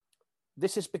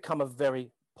 This has become a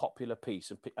very popular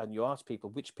piece, and you ask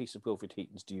people, which piece of Wilfred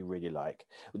Heaton's do you really like?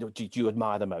 Do you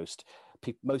admire the most?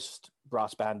 Most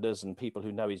brass banders and people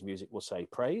who know his music will say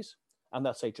praise, and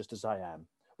they'll say Just As I Am.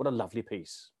 What a lovely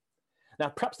piece. Now,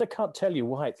 perhaps they can't tell you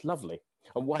why it's lovely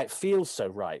and why it feels so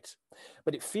right,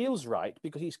 but it feels right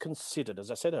because he's considered, as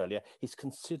I said earlier, he's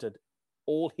considered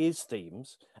all his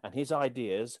themes and his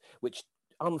ideas, which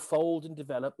unfold and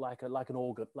develop like an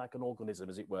organism,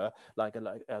 as it were.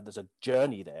 There's a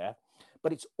journey there,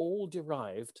 but it's all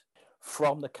derived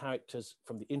from the characters,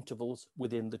 from the intervals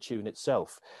within the tune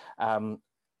itself.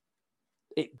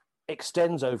 It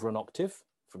extends over an octave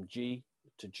from G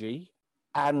to G,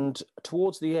 and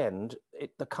towards the end,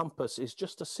 the compass is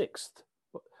just a sixth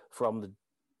from the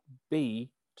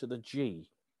B to the G.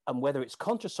 And whether it's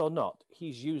conscious or not,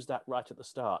 he's used that right at the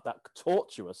start, that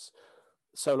tortuous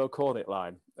solo cornet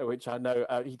line, which I know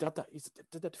he did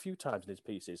that a few times in his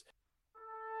pieces.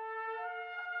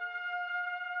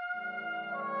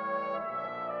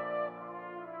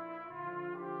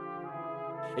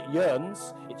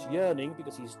 It's yearning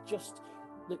because he's just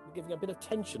giving a bit of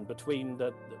tension between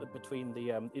the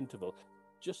interval,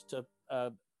 just to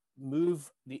move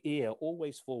the ear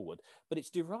always forward. But it's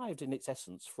derived in its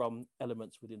essence from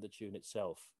elements within the tune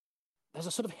itself. There's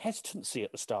a sort of hesitancy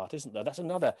at the start, isn't there? It's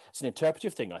an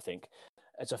interpretive thing, I think.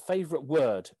 It's a favourite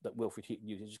word that Wilfred Heaton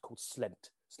uses, called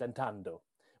slentando,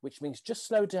 which means just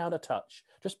slow down a touch,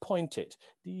 just point it.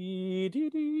 Dee, dee,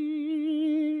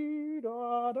 dee,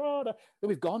 da, da, da. And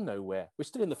we've gone nowhere. We're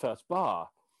still in the first bar.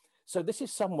 So this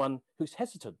is someone who's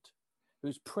hesitant,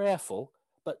 who's prayerful,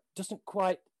 but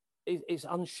is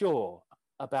unsure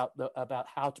about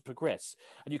how to progress.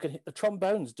 And you can hit the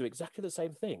trombones do exactly the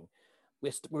same thing.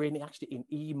 We're actually in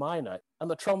E minor, and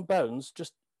the trombones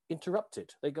just interrupt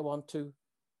it. They go on to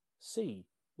C,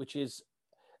 which is,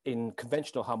 in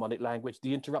conventional harmonic language,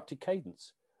 the interrupted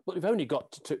cadence. But we've only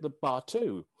got to the bar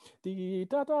 2. Dee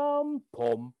da dum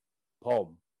pom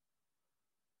pom.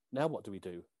 Now what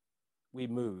do? We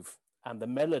move, and the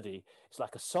melody is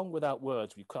like a song without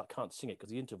words. We can't sing it because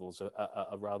the intervals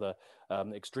are rather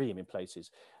extreme in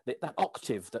places. That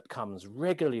octave that comes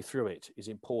regularly through it is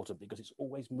important because it's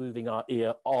always moving our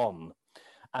ear on.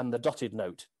 And the dotted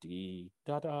note, dee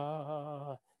da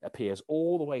da, appears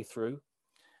all the way through.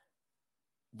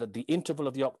 The interval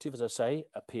of the octave, as I say,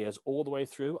 appears all the way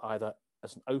through, either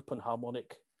as an open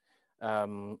harmonic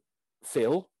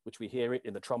fill, which we hear it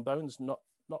in the trombones, not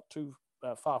too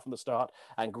far from the start,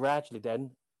 and gradually then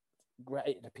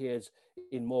it appears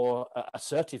in more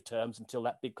assertive terms until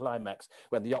that big climax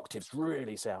when the octaves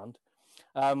really sound.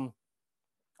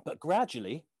 But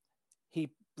gradually, he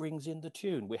brings in the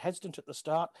tune. We're hesitant at the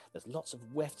start. There's lots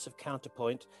of wefts of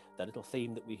counterpoint. That little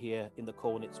theme that we hear in the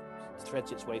cornets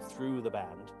threads its way through the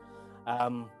band.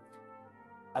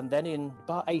 And then in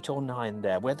bar 8 or 9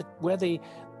 there, where the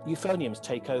euphoniums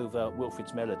take over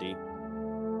Wilfred's melody,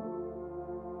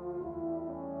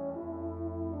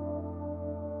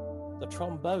 the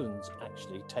trombones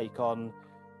actually take on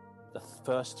the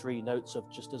first 3 notes of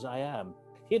Just As I Am,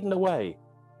 hidden away,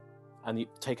 and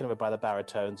taken over by the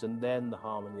baritones, and then the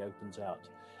harmony opens out.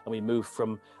 And we move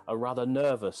from a rather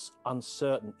nervous,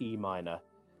 uncertain E minor,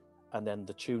 and then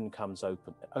the tune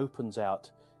opens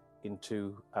out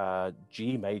into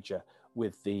G major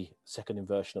with the second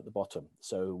inversion at the bottom.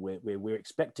 So we're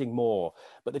expecting more.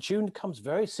 But the tune comes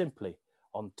very simply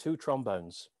on 2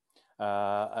 trombones.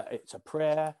 It's a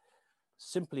prayer,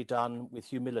 simply done with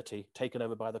humility, taken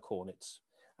over by the cornets,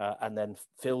 and then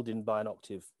filled in by an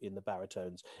octave in the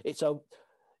baritones. It's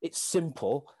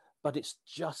simple, but it's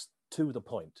just to the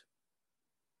point.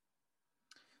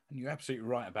 And you're absolutely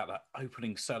right about that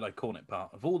opening solo cornet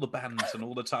part. Of all the bands and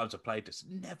all the times I've played this,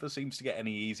 never seems to get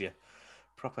any easier.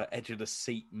 Proper edge of the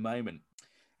seat moment.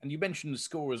 And you mentioned the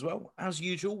score as well. As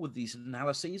usual with these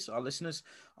analyses, our listeners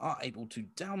are able to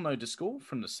download the score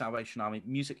from the Salvation Army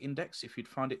Music Index if you'd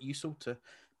find it useful to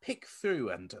pick through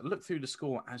and look through the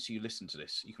score as you listen to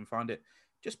this. You can find it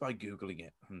just by Googling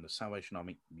it from the Salvation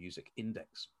Army Music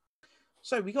Index.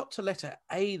 So we got to letter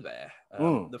A there,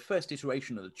 the first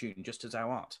iteration of the tune, Just As Thou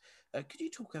Art. Could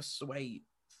you talk us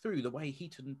through the way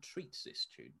Heaton treats this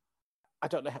tune? I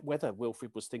don't know whether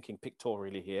Wilfrid was thinking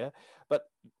pictorially here, but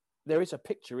there is a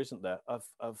picture, isn't there,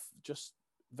 of just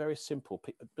very simple,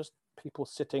 just people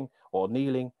sitting or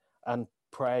kneeling and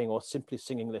praying or simply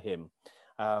singing the hymn.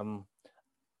 And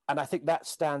I think that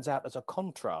stands out as a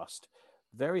contrast.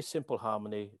 Very simple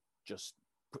harmony,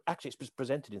 actually it's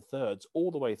presented in thirds all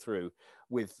the way through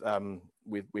with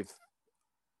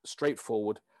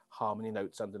straightforward harmony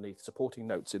notes underneath, supporting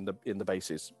notes in the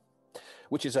basses,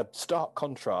 which is a stark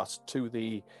contrast to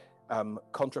the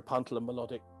contrapuntal and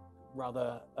melodic,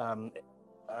 rather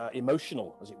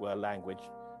emotional, as it were, language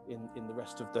in the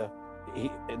rest of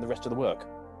the work.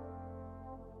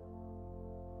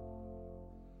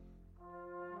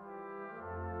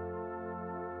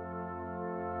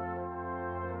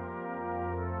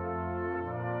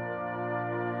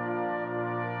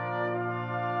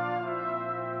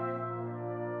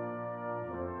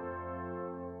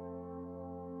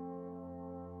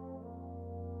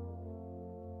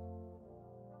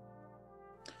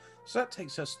 So that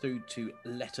takes us through to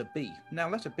letter B. Now,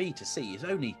 letter B to C is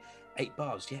only 8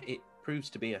 bars, yet it proves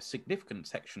to be a significant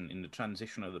section in the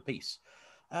transition of the piece.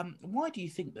 Why do you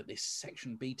think that this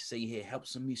section B to C here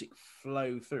helps the music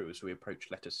flow through as we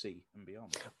approach letter C and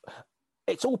beyond?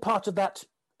 It's all part of that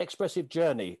expressive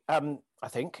journey. I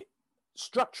think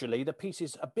structurally the piece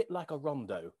is a bit like a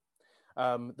rondo.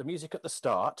 The music at the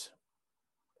start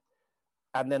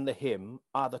and then the hymn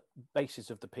are the basis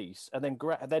of the piece, and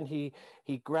then he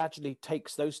gradually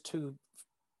takes those two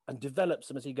and develops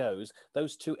them as he goes.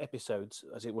 Those two episodes,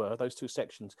 as it were, those two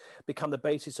sections become the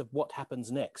basis of what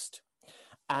happens next.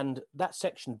 And that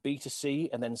section B to C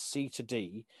and then C to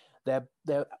D, they're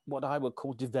what I would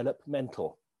call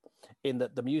developmental, in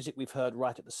that the music we've heard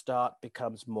right at the start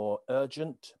becomes more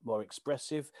urgent, more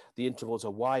expressive. The intervals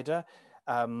are wider.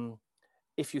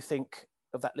 If you think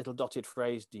of that little dotted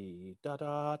phrase, dee, da,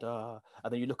 da, da,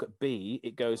 and then you look at B,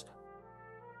 it goes,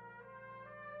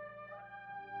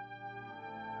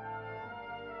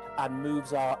 and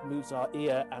moves our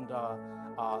ear and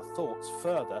our thoughts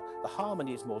further. The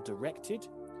harmony is more directed.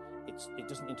 It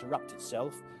doesn't interrupt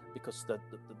itself, because the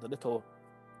little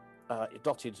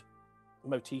dotted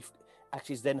motif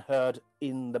actually is then heard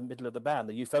in the middle of the band,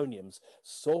 the euphoniums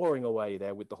soaring away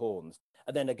there with the horns.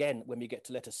 And then again, when we get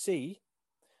to letter C,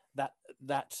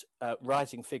 that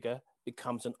rising figure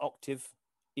becomes an octave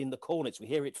in the cornets. We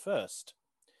hear it first.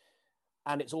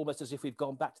 And it's almost as if we've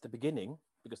gone back to the beginning,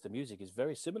 because the music is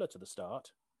very similar to the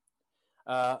start,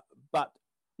 but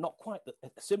not quite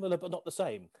similar, but not the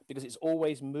same, because it's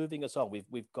always moving us on.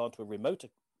 We've gone to a remoter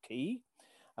key.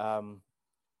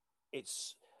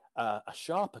 It's a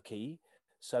sharper key,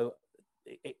 so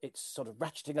it's sort of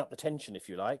ratcheting up the tension, if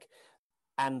you like.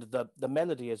 And the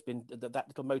melody has been, that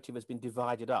little motive has been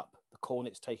divided up. The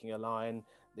cornets taking a line,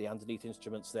 the underneath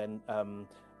instruments then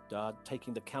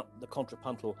taking the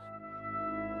contrapuntal,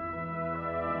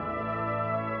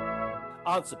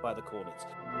 answered by the cornets.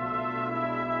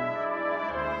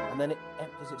 And then it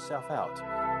empties itself out.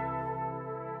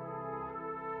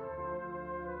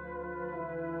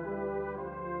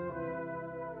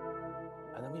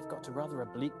 And then we've got to rather a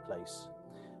bleak place,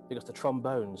 because the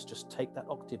trombones just take that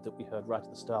octave that we heard right at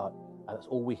the start, and that's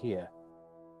all we hear.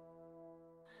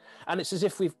 And it's as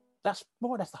if that's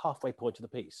more or less the halfway point of the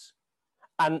piece.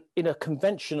 And in a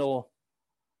conventional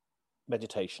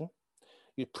meditation,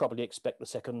 you'd probably expect the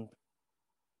second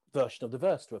version of the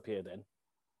verse to appear then.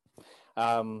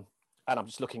 And I'm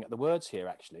just looking at the words here,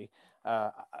 actually.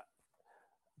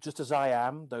 Just as I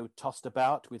am, though tossed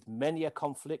about with many a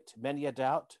conflict, many a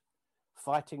doubt,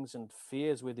 fightings and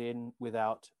fears within,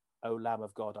 without, O Lamb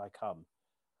of God, I come.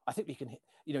 I think you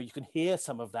can hear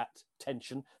some of that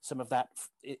tension, some of that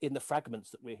in the fragments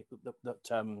that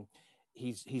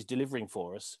he's delivering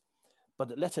for us. But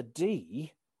at letter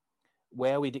D,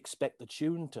 where we'd expect the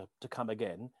tune to come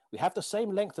again, we have the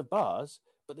same length of bars,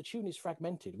 but the tune is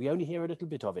fragmented. We only hear a little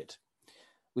bit of it.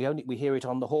 We hear it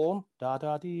on the horn, da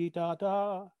da dee da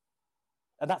da,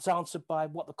 and that's answered by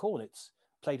what the cornets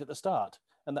played at the start,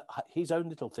 and his own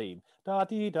little theme, da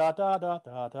dee da da da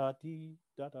da da dee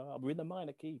da da. We're in the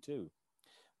minor key too,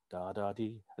 da da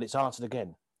dee, and it's answered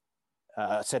again,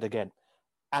 said again,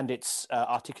 and it's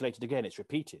articulated again. It's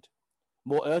repeated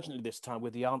more urgently this time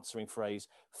with the answering phrase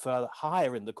further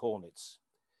higher in the cornets.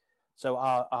 So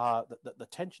the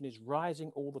tension is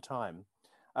rising all the time.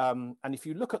 And if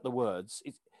you look at the words,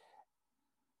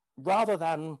 rather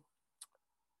than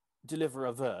deliver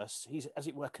a verse, he's, as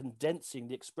it were, condensing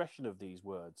the expression of these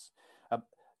words.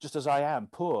 just as I am,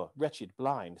 poor, wretched,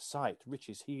 blind, sight,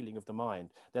 riches, healing of the mind.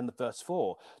 Then the verse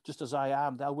 4, just as I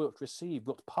am, thou wilt receive,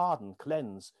 wilt pardon,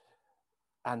 cleanse,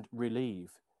 and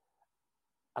relieve.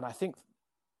 And I think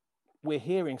we're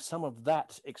hearing some of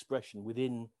that expression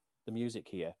within the music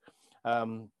here.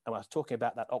 And I was talking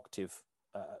about that octave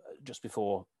just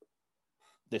before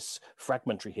this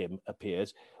fragmentary hymn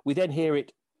appears. We then hear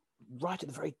it right at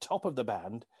the very top of the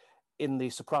band in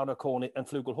the soprano, cornet, and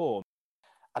flugelhorn.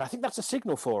 And I think that's a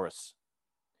signal for us,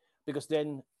 because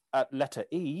then at letter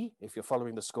E, if you're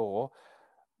following the score,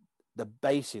 the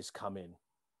basses come in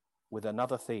with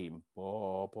another theme.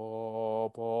 Bo,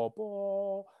 bo, bo,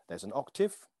 bo. There's an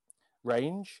octave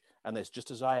range, and there's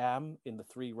just as I am in the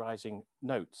 3 rising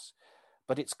notes.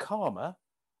 But it's calmer,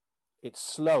 it's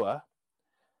slower,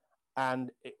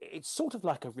 and it's sort of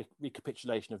like a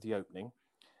recapitulation of the opening.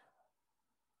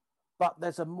 But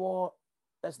there's a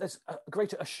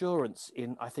greater assurance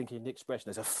in, I think, in the expression.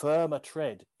 There's a firmer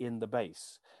tread in the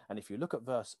bass. And if you look at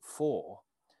verse 4,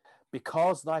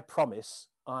 because thy promise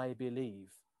I believe,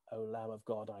 O Lamb of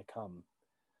God, I come.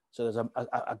 So there's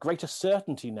a greater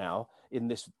certainty now in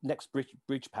this next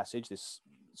bridge passage, this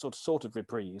sort of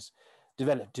reprise,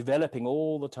 developing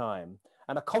all the time,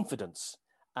 and a confidence.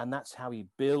 And that's how he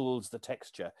builds the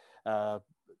texture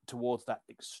towards that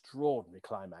extraordinary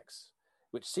climax,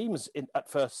 which seems at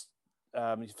first,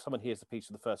 if someone hears the piece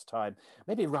for the first time,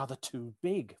 maybe rather too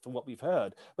big for what we've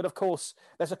heard. But of course,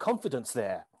 there's a confidence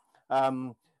there.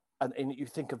 And you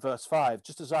think of verse 5,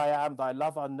 just as I am, thy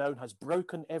love unknown has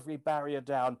broken every barrier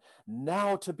down.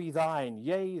 Now to be thine,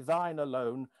 yea, thine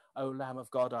alone, O Lamb of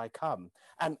God, I come.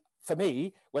 And for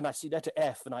me, when I see letter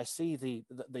F and I see the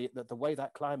way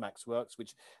that climax works,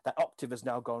 which that octave has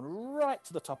now gone right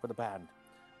to the top of the band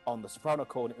on the soprano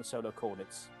cornet and solo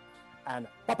cornets, and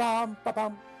ba-bam,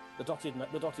 ba-bam, the dotted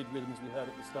rhythms we heard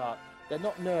at the start, they're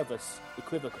not nervous,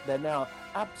 equivocal, they're now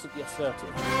absolutely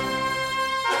assertive.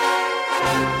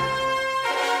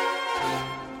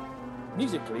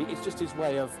 Musically, it's just his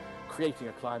way of creating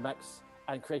a climax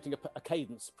and creating a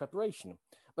cadence preparation.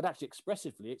 But actually,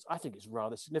 expressively, I think it's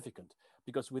rather significant,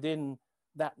 because within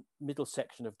that middle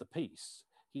section of the piece,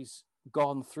 he's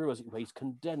gone through, as it were, he's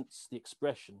condensed the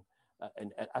expression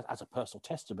and as a personal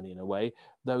testimony, in a way,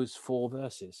 those 4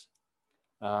 verses.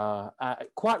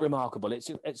 Quite remarkable.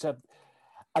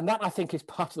 And that, I think, is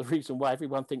part of the reason why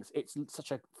everyone thinks it's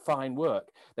such a fine work.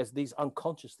 There's these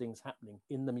unconscious things happening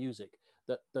in the music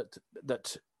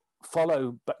that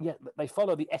follow, but yet they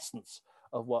follow the essence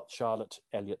of what Charlotte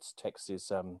Elliott's text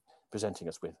is presenting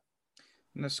us with.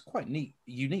 And that's quite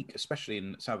unique, especially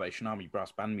in Salvation Army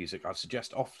brass band music. I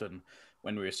suggest often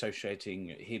when we're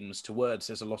associating hymns to words,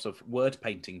 there's a lot of word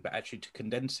painting, but actually to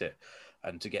condense it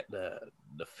and to get the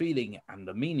feeling and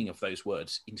the meaning of those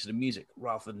words into the music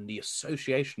rather than the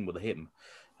association with a hymn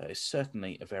is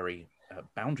certainly a very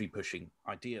boundary-pushing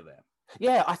idea there.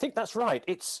 Yeah, I think that's right.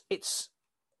 It's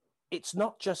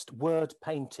not just word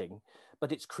painting,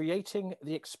 but it's creating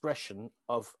the expression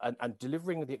of and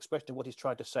delivering the expression of what he's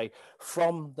trying to say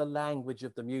from the language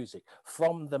of the music,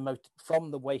 from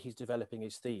the way he's developing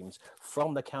his themes,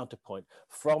 from the counterpoint,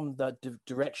 from the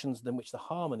directions in which the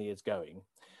harmony is going.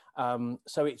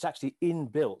 So it's actually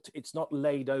inbuilt. It's not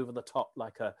laid over the top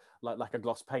like a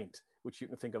gloss paint, which you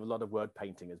can think of a lot of word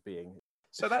painting as being.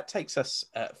 So that takes us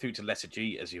through to letter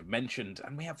G, as you've mentioned,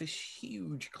 and we have this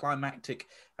huge climactic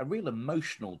and real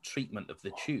emotional treatment of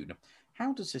the tune.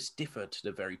 How does this differ to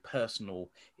the very personal,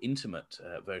 intimate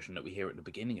version that we hear at the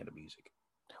beginning of the music?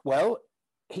 Well,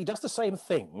 he does the same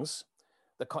things.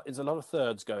 There's a lot of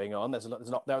thirds going on. There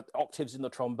are octaves in the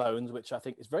trombones, which I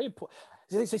think is very important.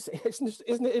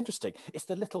 Isn't it interesting? It's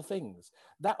the little things.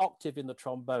 That octave in the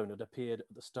trombone had appeared at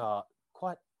the start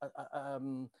quite,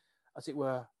 as it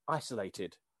were,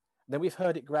 isolated. Then we've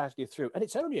heard it gradually through, and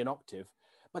it's only an octave,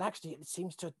 but actually it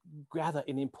seems to gather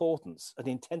in importance and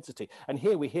intensity. And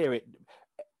here we hear it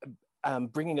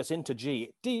bringing us into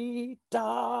G, D,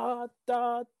 da,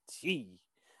 da, T,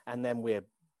 and then we're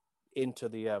into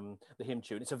the hymn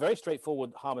tune. It's a very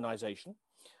straightforward harmonization,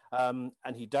 and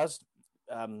he does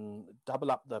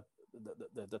double up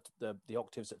the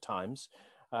octaves at times.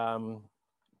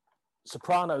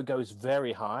 Soprano goes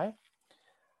very high,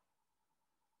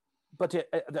 but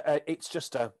it's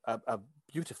just a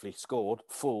beautifully scored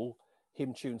full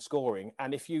hymn tune scoring.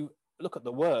 And if you look at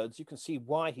the words, you can see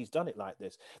why he's done it like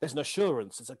this. There's an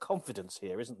assurance, there's a confidence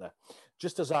here, isn't there?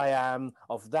 Just as I am,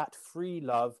 of that free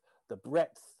love, the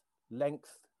breadth,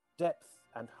 length, depth,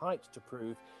 and height to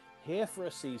prove, here for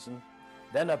a season,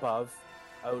 then above,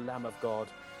 O Lamb of God,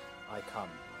 I come.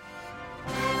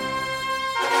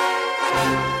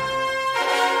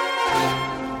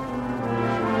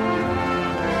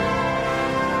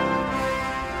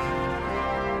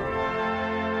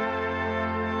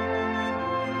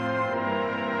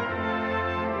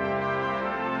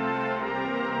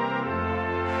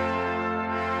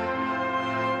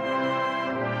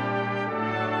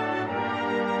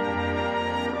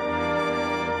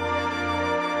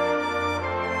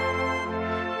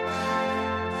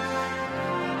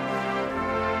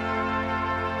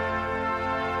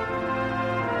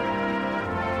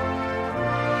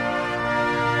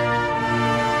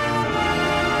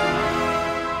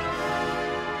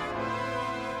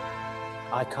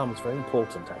 I come is very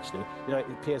important, actually. You know, it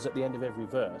appears at the end of every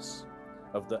verse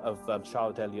of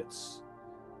Charlotte Elliott's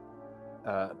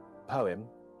poem,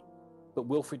 but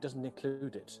Wilfrid doesn't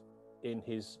include it in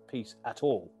his piece at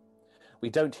all. We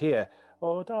don't hear,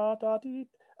 oh, da, da, dee.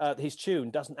 His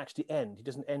tune doesn't actually end. He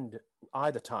doesn't end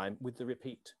either time with the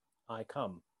repeat, I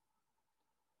come.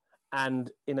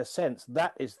 And in a sense,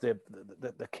 that is the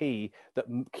key that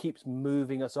keeps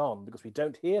moving us on, because we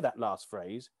don't hear that last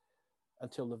phrase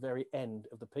until the very end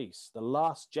of the piece, the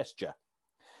last gesture.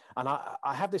 And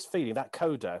I have this feeling that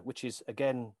coda, which is,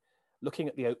 again, looking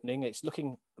at the opening, it's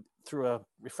looking through a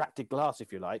refracted glass,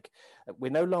 if you like.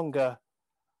 We're no longer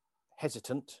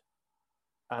hesitant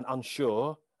and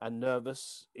unsure and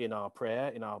nervous in our prayer,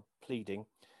 in our pleading.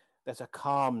 There's a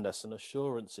calmness and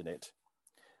assurance in it.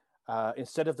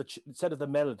 Instead of the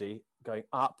melody going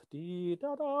up, dee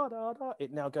da da da da,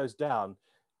 it now goes down,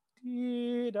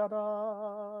 dee da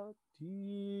da,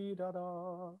 dee da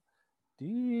da,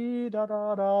 dee da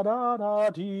da da da da,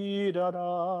 dee da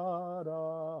da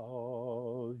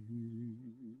da.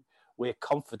 We're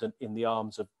confident in the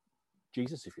arms of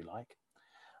Jesus, if you like.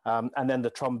 And then the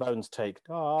trombones take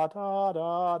da da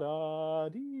da da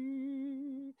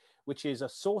dee, which is a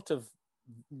sort of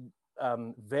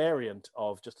variant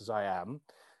of Just As I Am,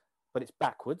 but it's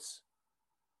backwards.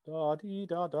 Da dee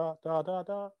da da da da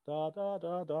da da da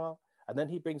da da. And then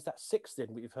he brings that sixth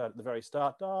in, we've heard at the very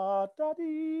start. Da da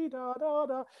dee da da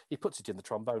da. He puts it in the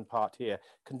trombone part here,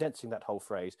 condensing that whole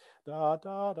phrase. Da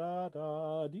da da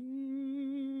da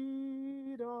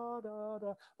dee da da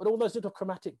da. But all those little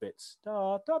chromatic bits,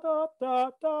 da da da da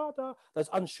da da, those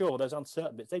unsure, those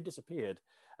uncertain bits, they've disappeared.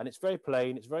 And it's very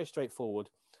plain, it's very straightforward.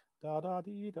 Da da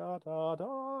dee da da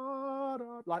da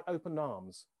da, like open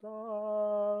arms.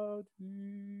 Da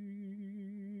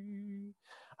dee.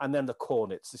 And then the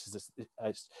cornets. This is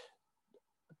it's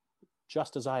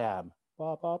Just As I Am.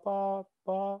 Ba ba ba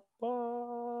ba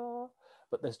ba.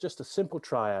 But there's just a simple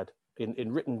triad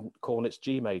in written cornets,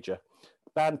 G major.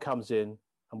 The band comes in,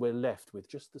 and we're left with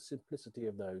just the simplicity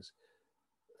of those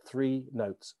three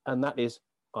notes, and that is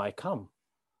I come.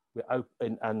 We're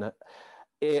open, and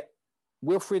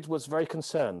Wilfrid was very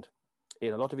concerned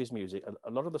in a lot of his music.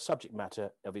 A lot of the subject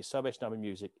matter of his Salvation Army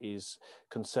music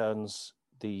concerns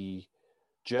the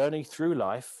journey through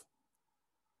life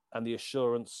and the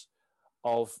assurance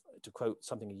of, to quote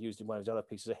something he used in one of his other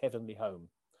pieces, a heavenly home,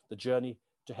 the journey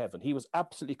to heaven. He was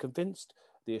absolutely convinced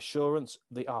the assurance,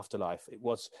 the afterlife. It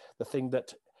was the thing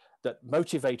that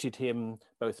motivated him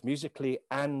both musically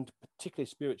and particularly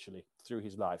spiritually through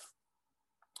his life.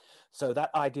 So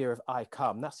that idea of I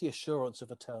come, that's the assurance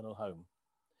of eternal home.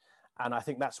 And I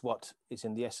think that's what is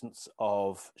in the essence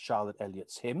of Charlotte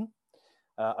Elliott's hymn.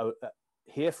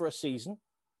 Here for a season,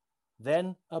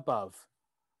 then above,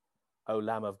 O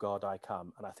Lamb of God, I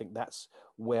come. And I think that's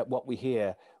what we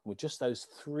hear with just those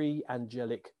three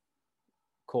angelic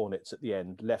cornets at the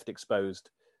end, left exposed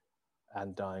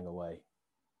and dying away.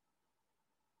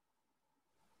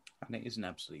 And it is an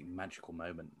absolutely magical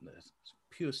moment. There's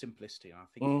pure simplicity. And I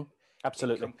think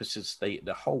absolutely it encompasses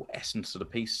the whole essence of the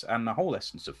piece and the whole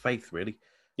essence of faith, really.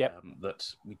 Yep. That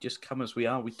we just come as we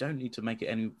are. We don't need to make it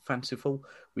any fanciful.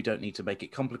 We don't need to make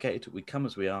it complicated. We come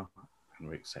as we are and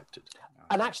we're accepted.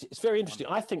 And actually, it's very interesting.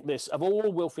 I think this, of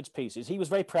all Wilfrid's pieces, he was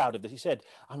very proud of this. He said,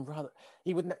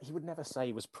 he would never say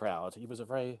he was proud. He was a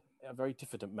very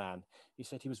diffident man. He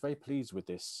said he was very pleased with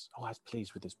this. Oh, I was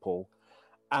pleased with this, Paul.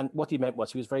 And what he meant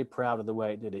was he was very proud of the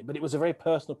way it did it. But it was a very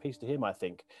personal piece to him, I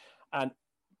think. And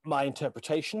my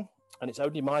interpretation, and it's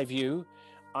only my view,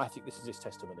 I think this is his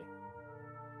testimony.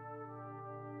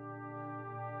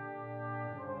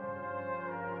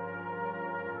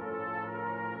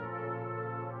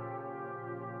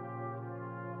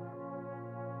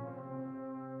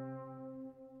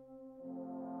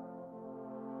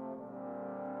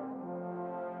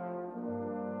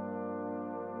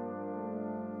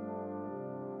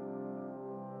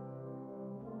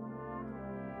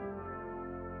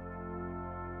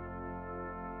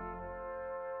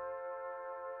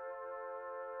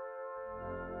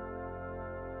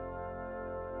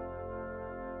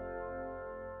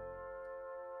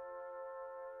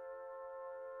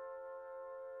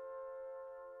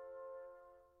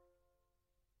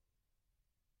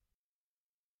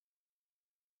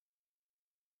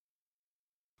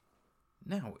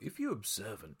 Now, if you're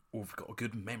observant or have got a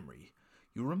good memory,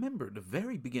 you'll remember at the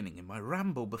very beginning in my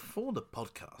ramble before the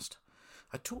podcast,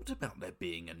 I talked about there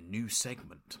being a new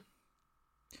segment.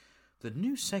 The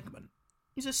new segment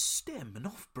is a stem and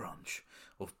off branch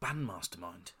of Band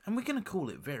Mastermind, and we're going to call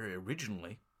it very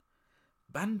originally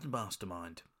Band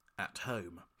Mastermind at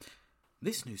Home.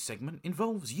 This new segment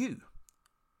involves you.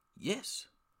 Yes,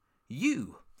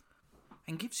 you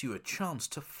and gives you a chance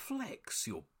to flex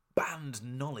your band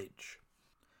knowledge.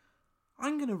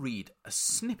 I'm going to read a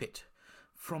snippet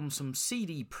from some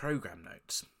CD program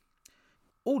notes.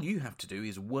 All you have to do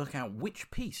is work out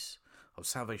which piece of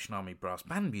Salvation Army brass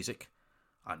band music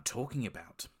I'm talking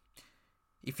about.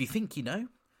 If you think you know,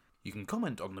 you can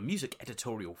comment on the Music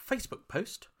Editorial Facebook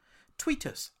post, tweet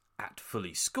us at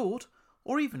Fully Scored,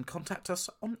 or even contact us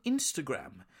on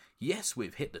Instagram. Yes,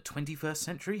 we've hit the 21st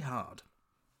century hard.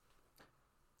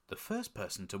 The first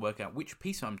person to work out which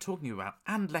piece I'm talking about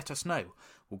and let us know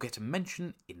will get a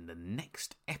mention in the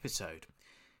next episode.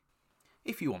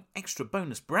 If you want extra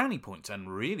bonus brownie points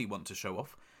and really want to show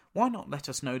off, why not let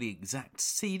us know the exact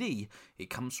CD it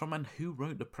comes from and who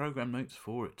wrote the program notes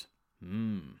for it?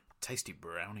 Tasty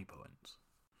brownie points.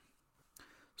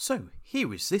 So,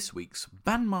 here is this week's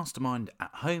Bandmastermind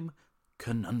at Home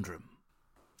Conundrum.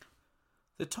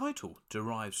 The title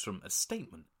derives from a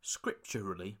statement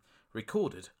scripturally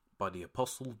recorded by the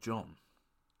Apostle John.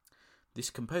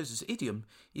 This composer's idiom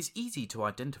is easy to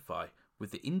identify with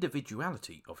the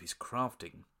individuality of his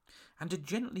crafting and a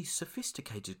gently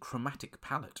sophisticated chromatic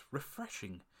palette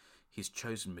refreshing his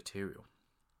chosen material.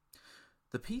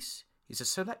 The piece is a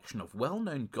selection of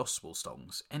well-known gospel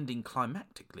songs ending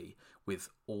climactically with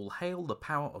All Hail the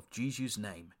Power of Jesus'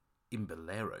 Name in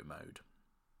bolero mode.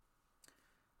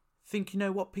 Think you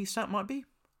know what piece that might be?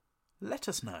 Let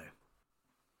us know.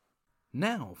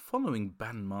 Now, following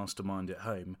Bandmastermind at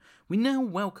Home, we now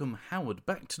welcome Howard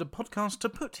back to the podcast to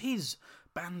put his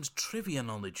band trivia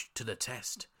knowledge to the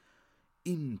test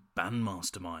in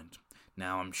Bandmastermind.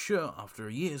 Now, I'm sure after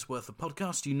a year's worth of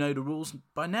podcasts you know the rules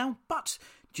by now, but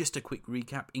just a quick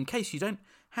recap in case you don't.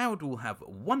 Howard will have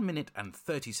 1 minute and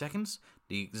 30 seconds,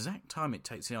 the exact time it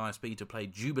takes the ISB to play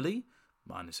Jubilee,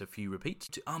 minus a few repeats,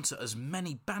 to answer as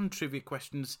many band trivia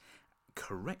questions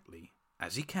correctly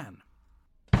as he can.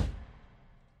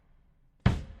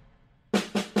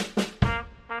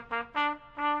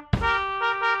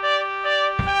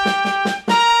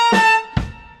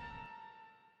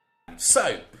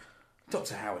 So,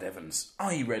 Dr. Howard Evans,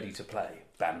 are you ready to play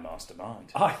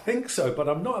Bandmastermind? I think so, but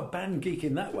I'm not a band geek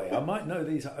in that way. I might know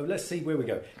these. Let's see where we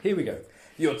go. Here we go.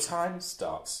 Your time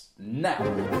starts now.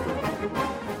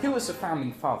 Who was the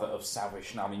founding father of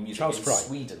Salvation Army music Charles in Fry.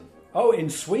 Sweden? Oh, in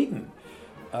Sweden?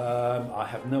 I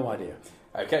have no idea.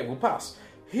 Okay, we'll pass.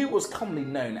 Who was commonly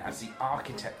known as the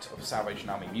architect of Salvation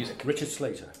Army music? Richard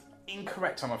Slater.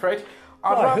 Incorrect, I'm afraid.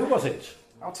 Why? Who was it?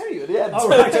 I'll tell you at the end. Oh,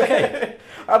 right, okay.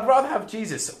 I'd Rather Have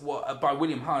Jesus by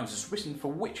William Himes was written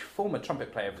for which former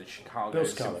trumpet player of the Chicago Bill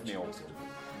Scarlett. Symphony Orchestra?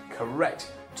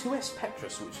 Correct. 2S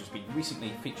Petrus, which has been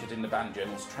recently featured in the band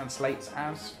journals, translates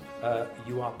as?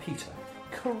 You are Peter.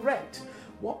 Correct.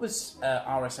 What was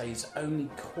RSA's only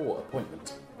core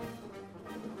appointment?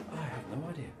 I have no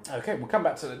idea. Okay, we'll come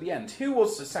back to it at the end. Who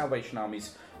was the Salvation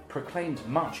Army's proclaimed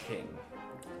March King?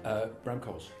 Bram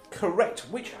Coles. Correct.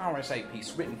 Which RSA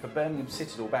piece written for Birmingham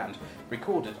Citadel Band,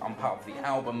 recorded on part of the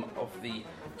album of the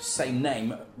same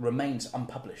name, remains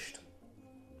unpublished?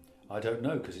 I don't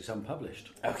know because it's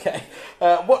unpublished. Okay.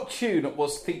 What tune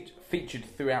was featured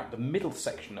throughout the middle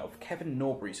section of Kevin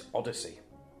Norbury's Odyssey?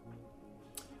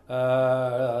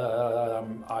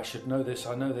 I should know this.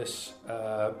 I know this.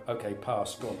 Okay,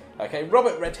 pass. Go on. Okay.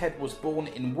 Robert Redhead was born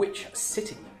in which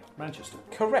city? Manchester.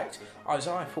 Correct.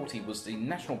 Isaiah 40 was the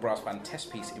National Brass Band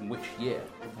test piece in which year?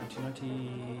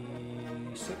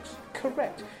 1996.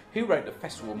 Correct. Who wrote the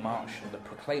festival march, The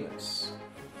Proclaimers?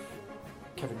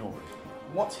 Kevin Norbury.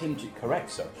 What hymn tune?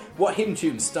 Correct, sir. What hymn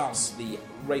tune starts the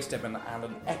Ray Steadman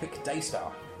Allen Epic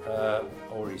Daystar?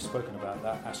 Already spoken about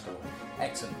that. Ascalon.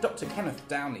 Excellent. Dr. Kenneth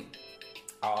Downey.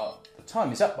 The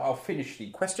time is up, but I'll finish the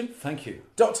question. Thank you.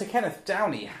 Dr. Kenneth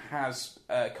Downey has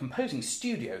a composing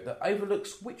studio that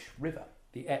overlooks which river?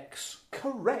 The X.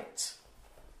 Correct.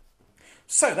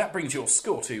 So that brings your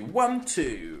score to 1,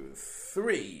 2,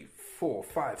 3, 4,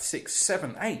 5, 6,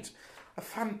 7, 8. A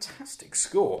fantastic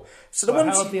score. So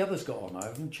How have the others got on? I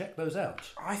haven't checked those out.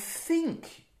 I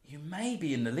think you may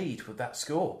be in the lead with that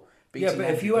score. Yeah, but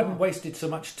if you hadn't wasted so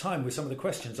much time with some of the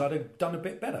questions, I'd have done a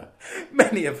bit better.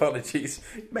 Many apologies.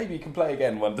 Maybe you can play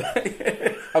again one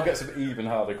day. I'll get some even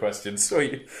harder questions for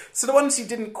you. So the ones you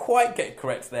didn't quite get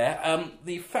correct there,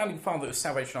 the founding father of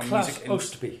Salvation Army music...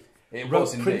 Ostby. It wrote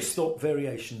was indeed. Prince Thorpe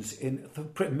variations in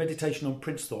Meditation on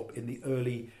Prince Thorpe in the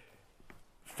early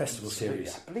festival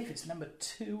series. I believe it's number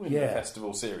 2 in the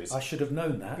festival series. I should have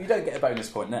known that. You don't get a bonus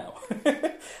point now.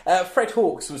 Fred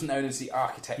Hawkes was known as the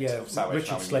architect of Salvation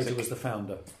Richard Army Slater music. was the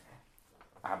founder.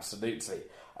 Absolutely.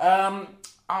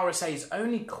 RSA's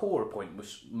only core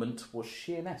appointment was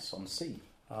Sheerness on C.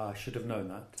 I should have known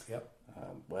that. Yep.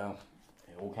 Well,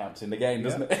 It all counts in the game,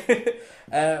 doesn't it?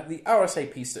 The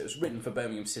RSA piece that was written for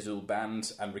Birmingham Sizzle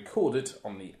Band and recorded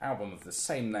on the album of the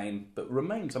same name but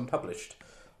remains unpublished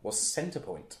was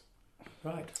Centrepoint.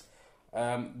 Right.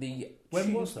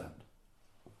 When was that?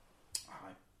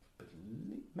 I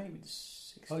believe maybe the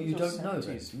 60s. Oh, you or don't 70s. know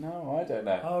then? No, I don't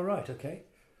know. Oh, right, okay.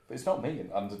 But it's not me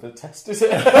under the test, is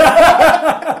it?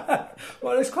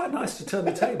 Well, it's quite nice to turn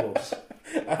the tables.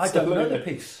 I don't know the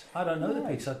piece. I'd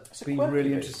be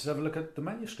really interested to have a look at the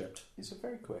manuscript. It's a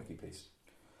very quirky piece.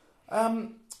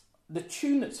 The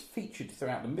tune that's featured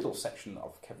throughout the middle section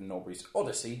of Kevin Norbury's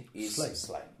Odyssey is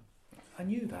Slain. I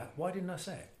knew that. Why didn't I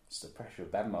say it? It's the pressure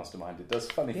of Bandmastermind. It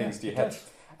does funny things to your it head. does.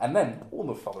 And then all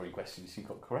the following questions you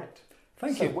got correct.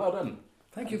 Thank you. Well done.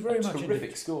 Thank you very much.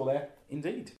 Terrific score there,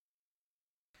 indeed.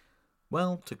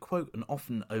 Well, to quote an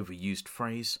often overused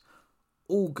phrase,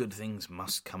 all good things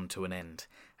must come to an end,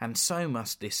 and so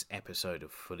must this episode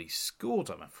of Fully Scored,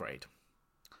 I'm afraid.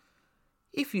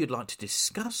 If you'd like to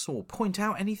discuss or point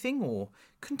out anything, or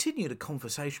continue the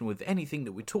conversation with anything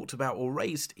that we talked about or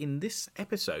raised in this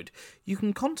episode, you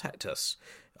can contact us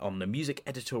on the Music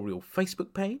Editorial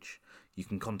Facebook page, you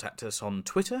can contact us on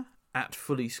Twitter,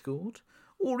 @FullyScored,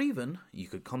 or even you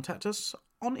could contact us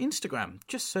on Instagram.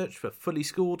 Just search for Fully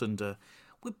Scored and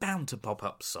we're bound to pop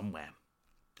up somewhere.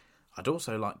 I'd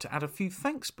also like to add a few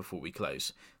thanks before we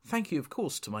close. Thank you, of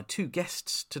course, to my two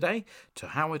guests today, to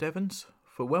Howard Evans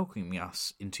for welcoming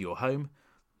us into your home,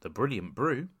 the Brilliant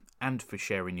Brew, and for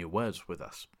sharing your words with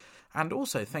us. And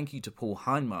also thank you to Paul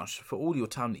Hindmarsh for all your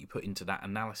time that you put into that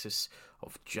analysis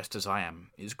of Just As I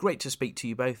Am. It's great to speak to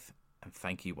you both, and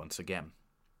thank you once again.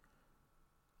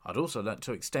 I'd also like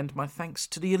to extend my thanks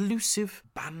to the elusive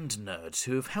band nerds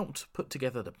who have helped put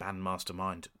together the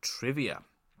Bandmastermind trivia.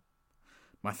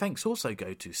 My thanks also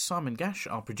go to Simon Gash,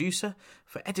 our producer,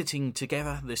 for editing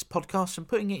together this podcast and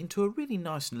putting it into a really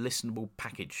nice and listenable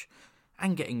package,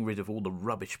 and getting rid of all the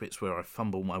rubbish bits where I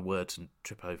fumble my words and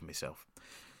trip over myself.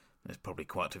 There's probably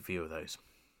quite a few of those.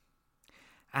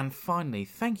 And finally,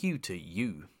 thank you to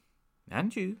you,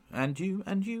 and you, and you,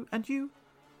 and you, and you,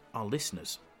 our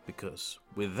listeners, because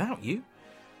without you,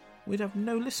 we'd have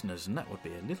no listeners, and that would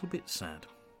be a little bit sad.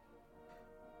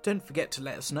 Don't forget to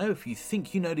let us know if you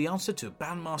think you know the answer to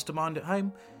Bandmastermind at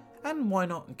home, and why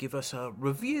not give us a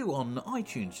review on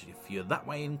iTunes if you're that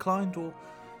way inclined, or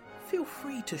feel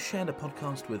free to share the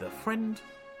podcast with a friend,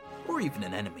 or even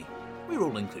an enemy. We're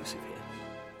all inclusive here.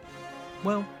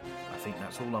 Well, I think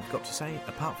that's all I've got to say,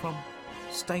 apart from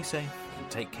stay safe and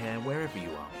take care wherever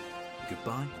you are.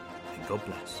 Goodbye, and God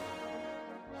bless.